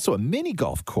 There's also a mini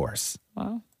golf course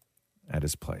at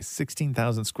his place.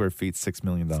 16,000 square feet, $6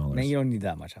 million. Man, you don't need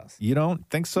that much house. You don't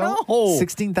think so? No.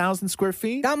 16,000 square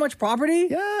feet? That much property?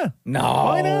 Yeah. No.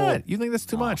 Why not? You think that's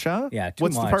too much, huh? Yeah, too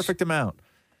What's much. the perfect amount?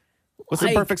 What's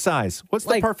the perfect size? What's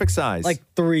the perfect size? Like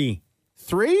 3.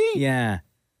 3? Yeah.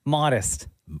 Modest.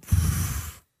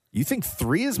 You think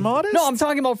 3 is modest? No, I'm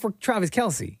talking about for Travis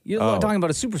Kelce. You're talking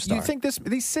about a superstar. You think these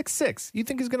 6'6"? You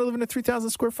think he's going to live in a 3,000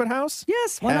 square foot house?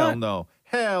 Yes. Why Hell not? no.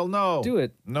 Hell no. Do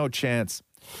it. No chance.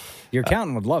 Your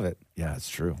accountant would love it. Yeah, it's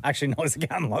true. Actually, no, his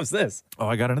accountant loves this. Oh,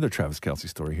 I got another Travis Kelce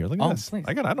story here. Look at this. Please.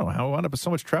 I don't know how I wound up with so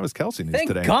much Travis Kelce news Thank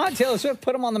today. God Taylor Swift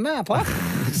put him on the map, huh?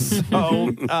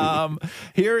 So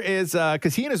here is,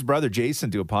 because he and his brother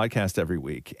Jason do a podcast every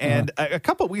week. And a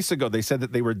couple of weeks ago, they said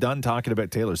that they were done talking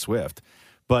about Taylor Swift.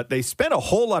 But they spent a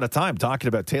whole lot of time talking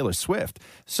about Taylor Swift.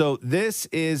 So this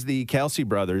is the Kelce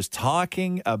brothers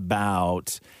talking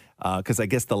about because I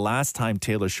guess the last time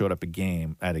Taylor showed up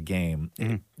at a game,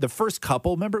 the first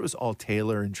couple, remember it was all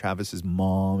Taylor and Travis's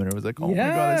mom, and it was like, oh my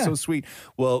God, that's so sweet.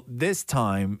 Well, this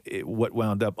time, what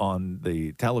wound up on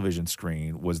the television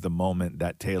screen was the moment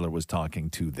that Taylor was talking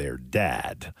to their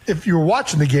dad. If you were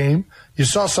watching the game, you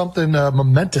saw something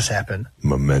momentous happen.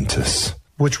 Momentous.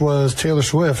 Which was Taylor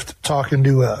Swift talking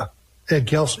to Ed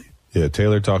Kelsey. Yeah,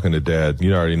 Taylor talking to Dad.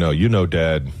 You already know. You know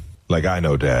Dad like I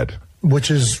know Dad.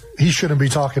 Which is, he shouldn't be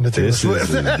talking to Taylor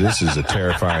Swift. This is a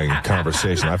terrifying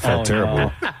conversation. I felt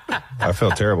terrible. I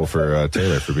felt terrible for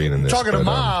Taylor for being in this. Talking to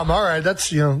Mom. All right, that's,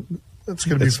 that's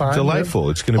going to be fine. Delightful.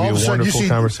 It's going to be a wonderful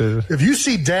conversation. If you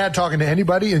see Dad talking to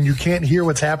anybody and you can't hear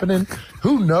what's happening,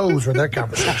 who knows where that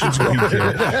conversation's going? We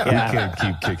can't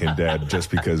keep kicking Dad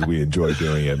just because we enjoy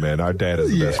doing it, man. Our dad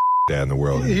is the best dad in the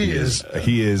world. He is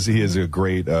a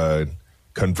great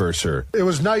converser. It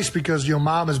was nice because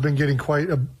Mom has been getting quite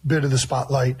a bit of the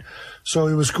spotlight, so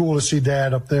it was cool to see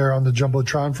Dad up there on the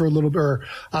jumbotron for a little bit, or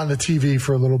on the TV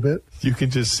for a little bit. You can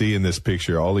just see in this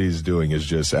picture, all he's doing is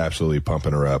just absolutely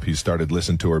pumping her up. He started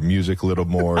listening to her music a little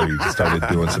more. He started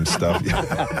doing some stuff.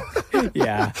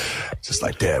 Yeah, just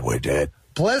like Dad. Wait, Dad.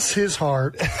 Bless his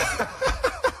heart.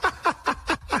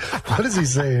 What is he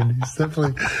saying? He's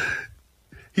definitely.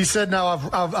 He said, "Now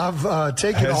I've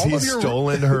taken all of your." Has he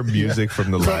stolen her music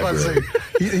from the library?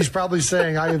 He's probably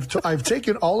saying, "I've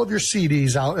taken all of your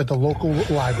CDs out at the local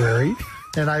library,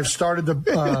 and I've started to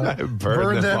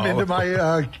burn them into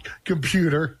my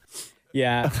computer."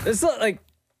 Yeah, it's not like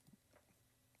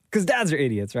because dads are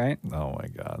idiots, right? Oh my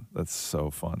God, that's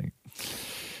so funny.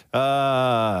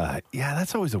 Yeah,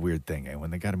 that's always a weird thing,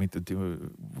 when they got to meet the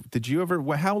dude. Did you ever?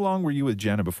 How long were you with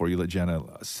Jenna before you let Jenna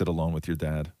sit alone with your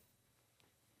dad?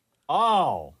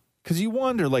 Oh, because you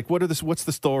wonder, what's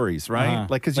the stories, right?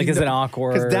 Is it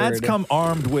awkward? Because dads come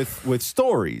armed with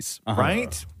stories,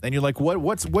 right? And you're like,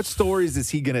 what stories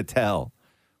is he gonna tell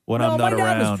when I'm not around?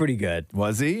 My dad was pretty good.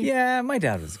 Was he? Yeah, my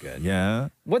dad was good. Yeah.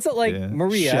 What's it like,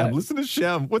 Maria? Shem, listen to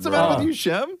Shem. What's the matter with you,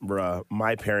 Shem? Bruh,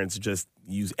 my parents just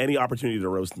use any opportunity to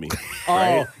roast me. Oh,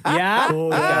 right? yeah? Oh,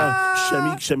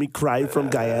 yeah. Shemi cried from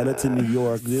Guyana to New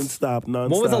York. Didn't stop, nonstop.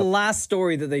 What was the last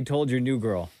story that they told your new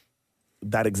girl?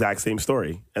 That exact same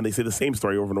story. And they say the same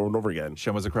story over and over and over again.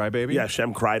 Shem was a crybaby? Yeah,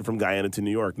 Shem cried from Guyana to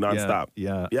New York, nonstop.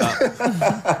 Yeah.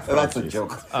 That's a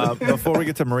joke. Before we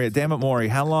get to Maria, damn it, Maury,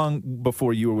 how long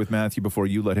before you were with Matthew before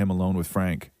you let him alone with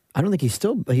Frank? I don't think he's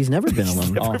never been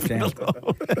alone.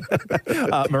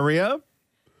 Maria,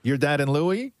 your dad and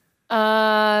Louie?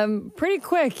 Pretty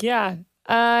quick, yeah.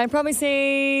 I'd probably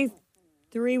say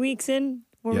 3 weeks in.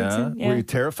 4 weeks in. Yeah. Were you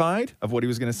terrified of what he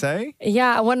was going to say?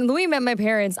 Yeah. When Louis met my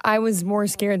parents, I was more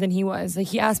scared than he was.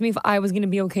 He asked me if I was going to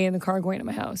be okay in the car going to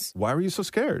my house. Why were you so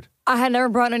scared? I had never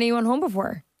brought anyone home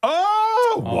before.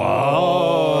 Oh!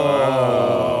 Whoa!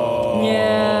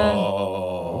 Yeah.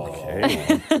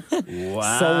 Okay.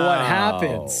 Wow. So what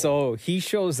happened? So he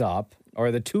shows up, or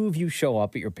the two of you show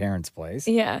up at your parents' place.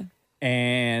 Yeah.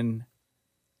 And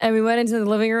we went into the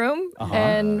living room,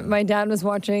 and my dad was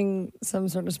watching some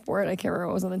sort of sport. I can't remember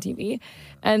what was on the TV.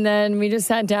 And then we just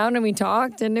sat down and we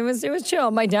talked, and it was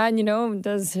chill. My dad,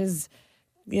 does his,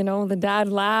 the dad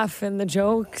laugh and the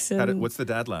jokes. And what's the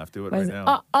dad laugh? Do it right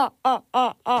now.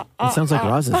 It sounds like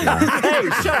Roz's laugh. Hey,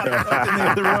 shut up! In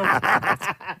the other room.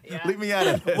 Leave me out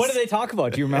of this. What did they talk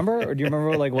about? Do you remember? Or do you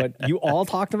remember what you all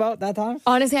talked about that time?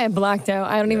 Honestly, I blacked out.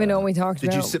 I don't even know what we talked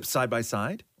about. Did you sit side by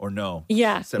side or no?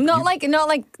 Yeah, not like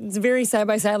very side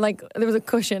by side. Like there was a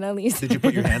cushion at least. Did you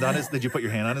put your hand on his? Did you put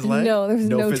your hand on his leg? No, there was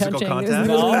no physical touching. contact.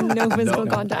 No physical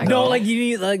contact. No, like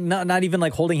you need not even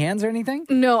like holding hands or anything.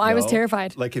 No, I was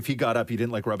terrified. Like if he got up, you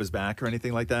didn't like rub his back or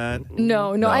anything like that.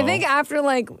 No. I think after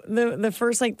like the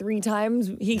first like 3 times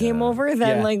he came over,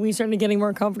 then like we started getting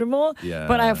more comfortable. Yeah.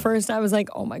 But at first I was like,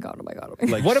 oh my god.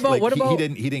 Like, what about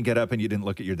he didn't get up and you didn't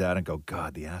look at your dad and go,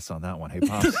 God, the ass on that one. Hey,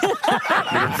 pops.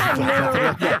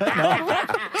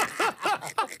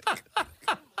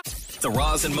 The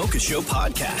Roz and Mocha Show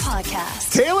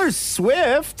podcast. Taylor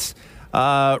Swift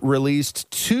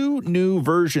released 2 new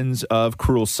versions of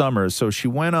Cruel Summer. So she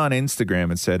went on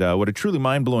Instagram and said, what a truly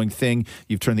mind-blowing thing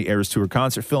you've turned the Eras Tour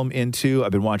concert film into.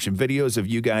 I've been watching videos of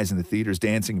you guys in the theaters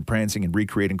dancing and prancing and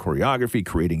recreating choreography,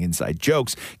 creating inside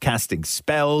jokes, casting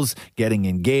spells, getting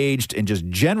engaged, and just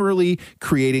generally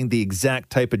creating the exact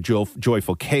type of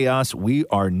joyful chaos we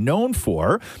are known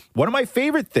for. One of my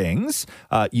favorite things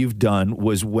you've done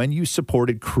was when you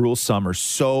supported Cruel Summer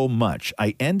so much.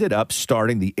 I ended up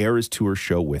starting the Eras Tour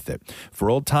show with it. For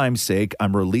old time's sake,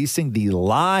 I'm releasing the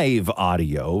live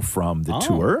audio from the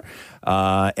tour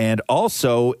and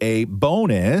also a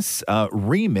bonus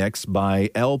remix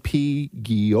by LP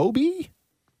Giobbi.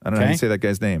 I don't know how you say that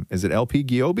guy's name. Is it LP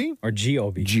Giobbi? Or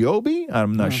Giobbi? Giobbi?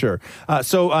 I'm not sure.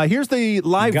 So here's the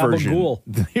live version.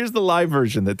 Gabagool. Here's the live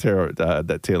version that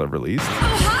Taylor released.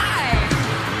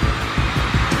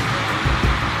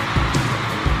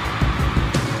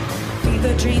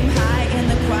 Fever dream high in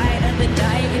the quiet of the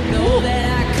night. You know that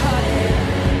I caught it.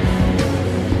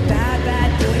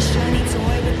 Bad boy, shiny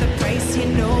toy with the price. You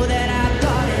know that I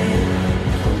bought it.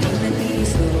 Even be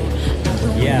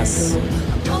slow. Yes.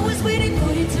 I'm always waiting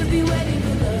for you to be waiting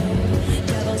below.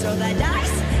 Devils roll their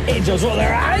dice. Angels roll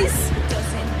their eyes.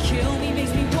 Doesn't kill me,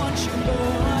 makes me want you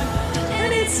more.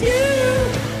 And it's you.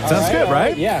 Sounds good,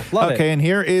 right? Yeah, love it. Okay, and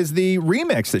here is the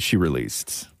remix that she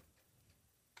released.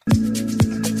 Fever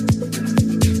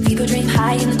dream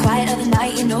high in the quiet of the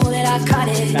night. You know that I caught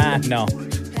it. No.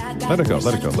 Let it go,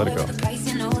 let it go, let it go. Price,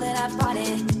 you know that I bought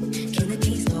it. Kill the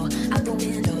keys, though, out the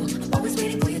window. I'm always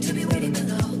waiting for you to be waiting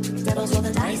below. Devils roll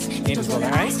the dice, angels roll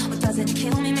their eyes. What doesn't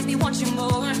kill me, make me want you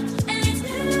more. And it's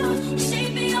you,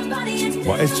 shaping your body. It's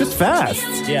Well, it's just fast.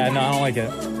 Yeah, no, I don't like it.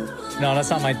 No, that's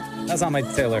not my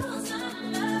Taylor.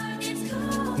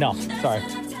 No, sorry.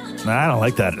 No, I don't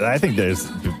like that. I think there's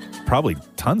probably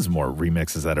tons more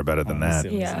remixes that are better than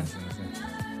that. Yeah.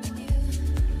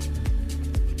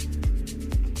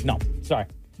 No, sorry.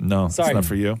 No, Sorry. it's not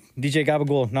for you. DJ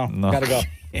Gabagool, no, gotta go.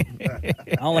 I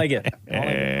don't like it.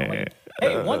 Hey,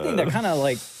 one thing that kind of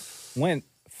like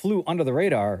flew under the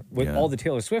radar with all the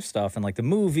Taylor Swift stuff and like the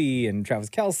movie and Travis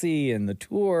Kelce and the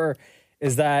tour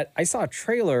is that I saw a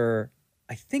trailer,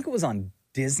 I think it was on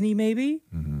Disney maybe,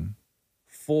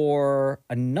 for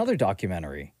another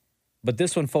documentary. But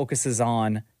this one focuses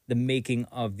on the making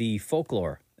of the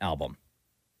Folklore album.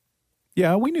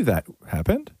 Yeah, we knew that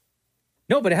happened.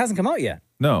 No, but it hasn't come out yet.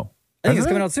 No. I think Has it's it?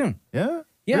 coming out soon. Yeah?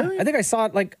 Yeah, Really? I think I saw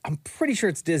it, like, I'm pretty sure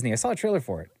it's Disney. I saw a trailer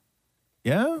for it.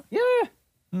 Yeah? Yeah.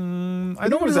 I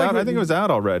think it was out. I think it was out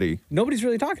already. Nobody's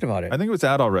really talking about it. I think it was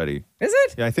out already. Is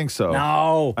it? Yeah, I think so.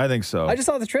 No. I think so. I just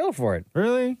saw the trailer for it.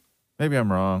 Really? Maybe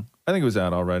I'm wrong. I think it was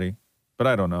out already, but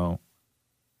I don't know.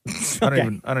 I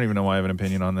don't even know why I have an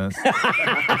opinion on this.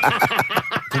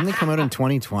 Didn't they come out in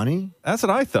 2020? That's what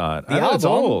I thought. The I know it's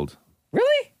album? old.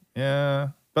 Really? Yeah,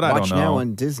 but I Watch don't know. now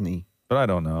on Disney. But I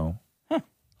don't know.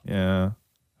 Yeah,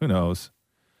 who knows?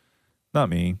 Not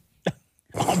me.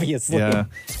 Obviously. Yeah.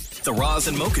 The Roz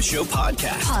and Mocha Show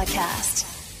podcast.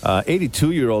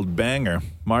 82-year-old banger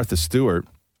Martha Stewart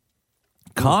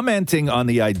commenting on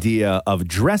the idea of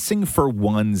dressing for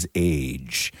one's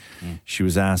age. She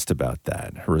was asked about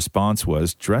that. Her response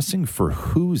was, dressing for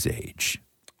whose age?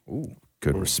 Ooh.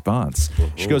 Good response.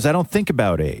 She goes, I don't think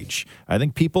about age. I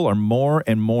think people are more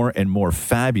and more and more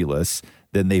fabulous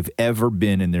than they've ever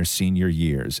been in their senior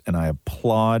years, and I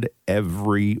applaud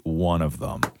every one of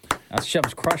them. That's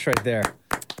Shep's crush right there.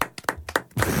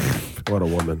 What a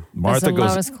woman. That's the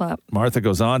loudest clap. Martha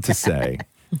goes on to say,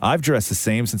 I've dressed the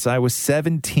same since I was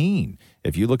 17.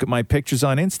 If you look at my pictures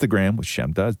on Instagram, which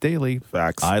Shem does daily,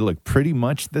 facts, I look pretty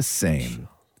much the same.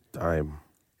 Time.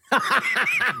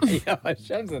 Yeah,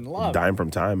 Shem's in love. Dime from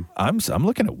time. I'm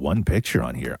looking at one picture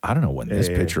on here. I don't know when this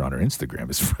picture on her Instagram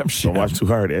is from. Shem. Don't watch too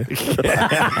hard, eh?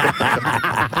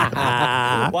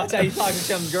 Watch how you talk to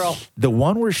Shem's girl. The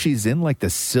one where she's in like the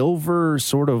silver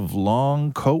sort of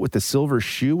long coat with the silver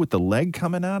shoe with the leg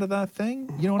coming out of that thing.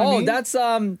 You know what I mean? Oh, that's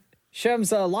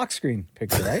Shem's lock screen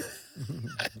picture, right?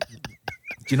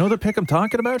 Do you know the pic I'm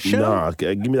talking about, Shem? No,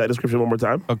 give me that description one more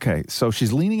time. Okay, so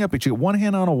she's leaning up, but she got one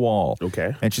hand on a wall.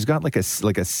 Okay. And she's got like a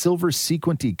silver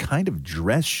sequinty kind of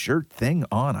dress shirt thing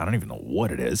on. I don't even know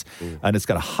what it is. And it's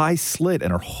got a high slit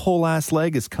and her whole ass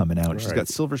leg is coming out. She's got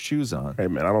silver shoes on. Hey,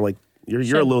 man, I don't like... You're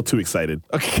a little too excited.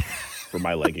 Okay. For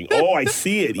my legging. Oh, I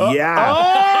see it.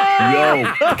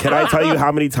 Yeah. Yo, can I tell you how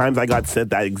many times I got sent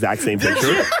that exact same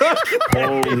picture?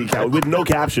 Holy cow. With no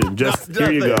caption. Just,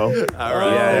 here you go. All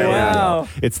right. Wow.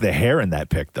 It's the hair in that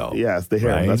pic, though. Yeah, it's the hair.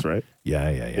 Right? That's right. Yeah,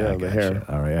 Yeah, the hair.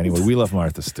 All right. Anyway, we love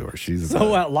Martha Stewart. She's So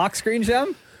lock screen,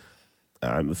 Shem?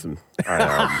 Listen. She's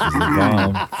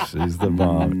the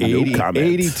bomb. No comment.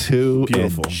 82.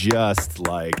 Beautiful. And just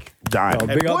like dime. Oh,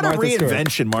 And big up what a Martha Stewart.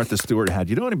 reinvention Martha Stewart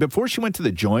had. You know what I mean? Before she went to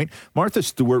the joint, Martha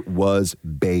Stewart was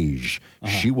beige.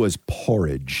 She was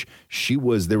porridge.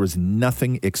 There was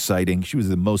nothing exciting. She was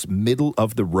the most middle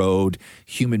of the road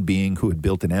human being who had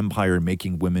built an empire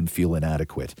making women feel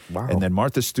inadequate. Wow. And then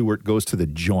Martha Stewart goes to the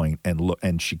joint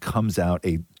and she comes out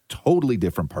a totally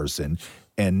different person.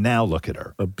 And now look at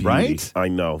her, A beauty. right? I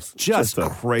know. Just a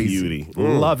crazy. beauty.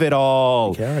 Love it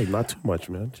all. Okay, all right, not too much,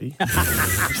 man. Gee.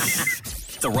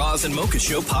 The Roz and Mocha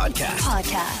Show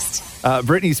podcast.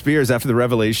 Britney Spears, after the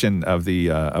revelation of the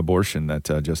abortion that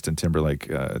Justin Timberlake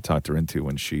talked her into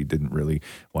when she didn't really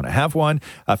want to have one.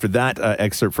 After that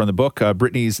excerpt from the book,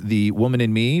 Britney's The Woman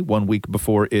in Me, 1 week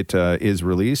before it is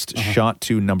released, shot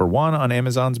to number 1 on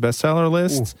Amazon's bestseller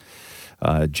list.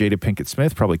 Jada Pinkett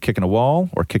Smith probably kicking a wall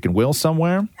or kicking Will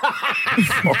somewhere.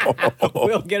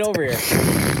 Will, get over here.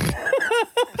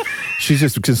 She's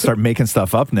just going to start making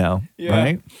stuff up now,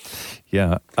 right?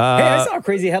 Yeah. Hey, I saw a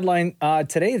crazy headline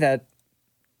today that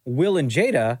Will and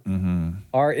Jada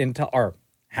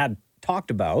had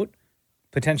talked about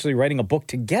potentially writing a book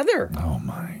together. Oh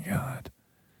my God.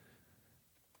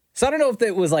 So I don't know if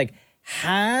it was like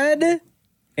had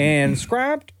and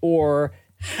scrapped or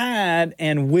had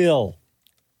and will.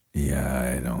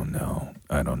 Yeah, I don't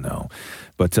know.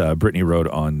 But Britney wrote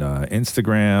on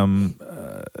Instagram,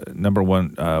 number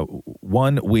 1,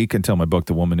 1 week until my book,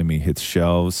 The Woman in Me, hits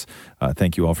shelves.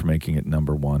 Thank you all for making it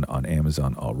number 1 on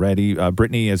Amazon already.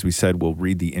 Britney, as we said, will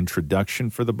read the introduction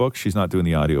for the book. She's not doing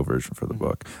the audio version for the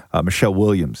book. Michelle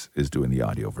Williams is doing the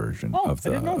audio version of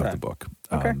the book.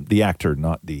 Okay. The actor,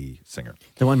 not the singer.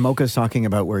 The one Mocha's talking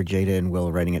about where Jada and Will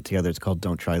are writing it together, it's called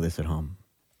Don't Try This at Home.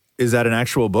 Is that an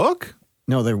actual book?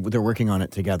 No, they're working on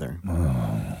it together.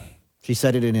 Oh. She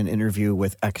said it in an interview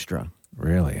with Extra.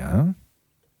 Really, huh?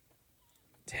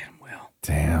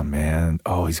 Damn, man.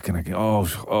 Oh, he's going to...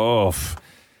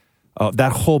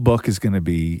 that whole book is going to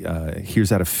be, here's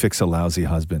how to fix a lousy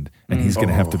husband. And he's going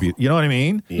to have to be... You know what I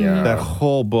mean? Yeah. That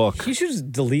whole book. He should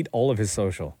just delete all of his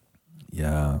social.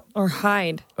 Yeah. Or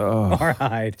hide. Oh. Or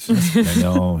hide. I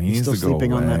know. He He's needs still to go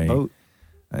sleeping on that away. boat.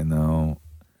 I know.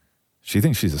 She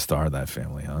thinks she's a star of that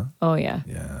family, huh? Oh, yeah.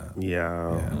 Yeah.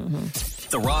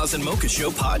 The Roz and Mocha Show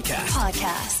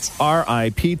podcast.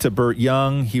 R.I.P. to Burt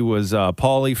Young. He was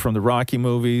Paulie from the Rocky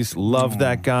movies. Loved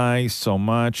that guy so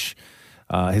much.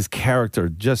 His character,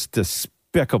 just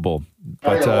despicable,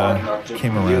 but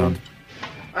came around.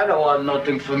 I don't want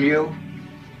nothing from you.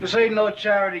 This ain't no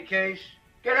charity case.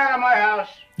 Get out of my house.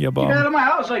 Yeah, Bob. Get out of my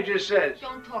house, I just said.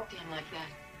 Don't talk to him like that.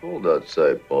 Hold that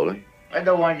sight, Paulie. I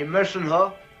don't want you missing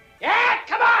her. Yeah,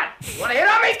 come on. You want to hit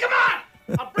on me? Come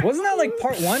on. Wasn't that like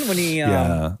part 1 when he...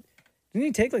 Yeah. Didn't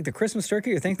he take like the Christmas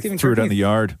turkey or Thanksgiving Threw it turkey? out in the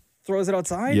yard. Throws it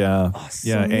outside? Yeah. Oh, so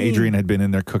yeah. mean. Adrian had been in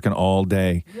there cooking all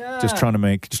day. Yeah. Just trying to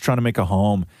make a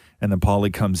home. And then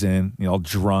Paulie comes in, all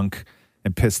drunk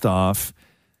and pissed off.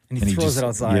 And he throws it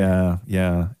outside.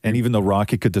 Yeah. And even though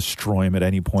Rocky could destroy him at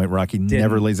any point, Rocky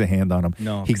never lays a hand on him.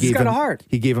 No, 'cause he's got a heart.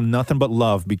 He gave him nothing but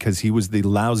love because he was the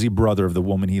lousy brother of the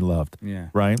woman he loved. Yeah.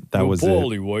 Right? That was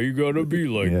Paulie, it. why you gotta be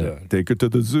like that? Take it to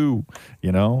the zoo.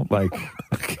 Like,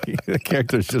 the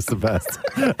character's just the best.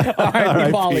 All right,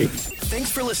 Paulie.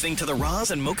 Thanks for listening to the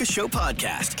Roz and Mocha Show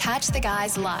podcast. Catch the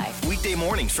guys live Weekday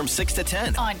mornings from 6 to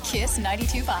 10 on Kiss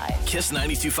 92.5.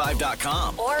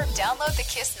 KISS925.com. Or download the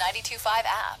Kiss 92.5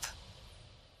 app.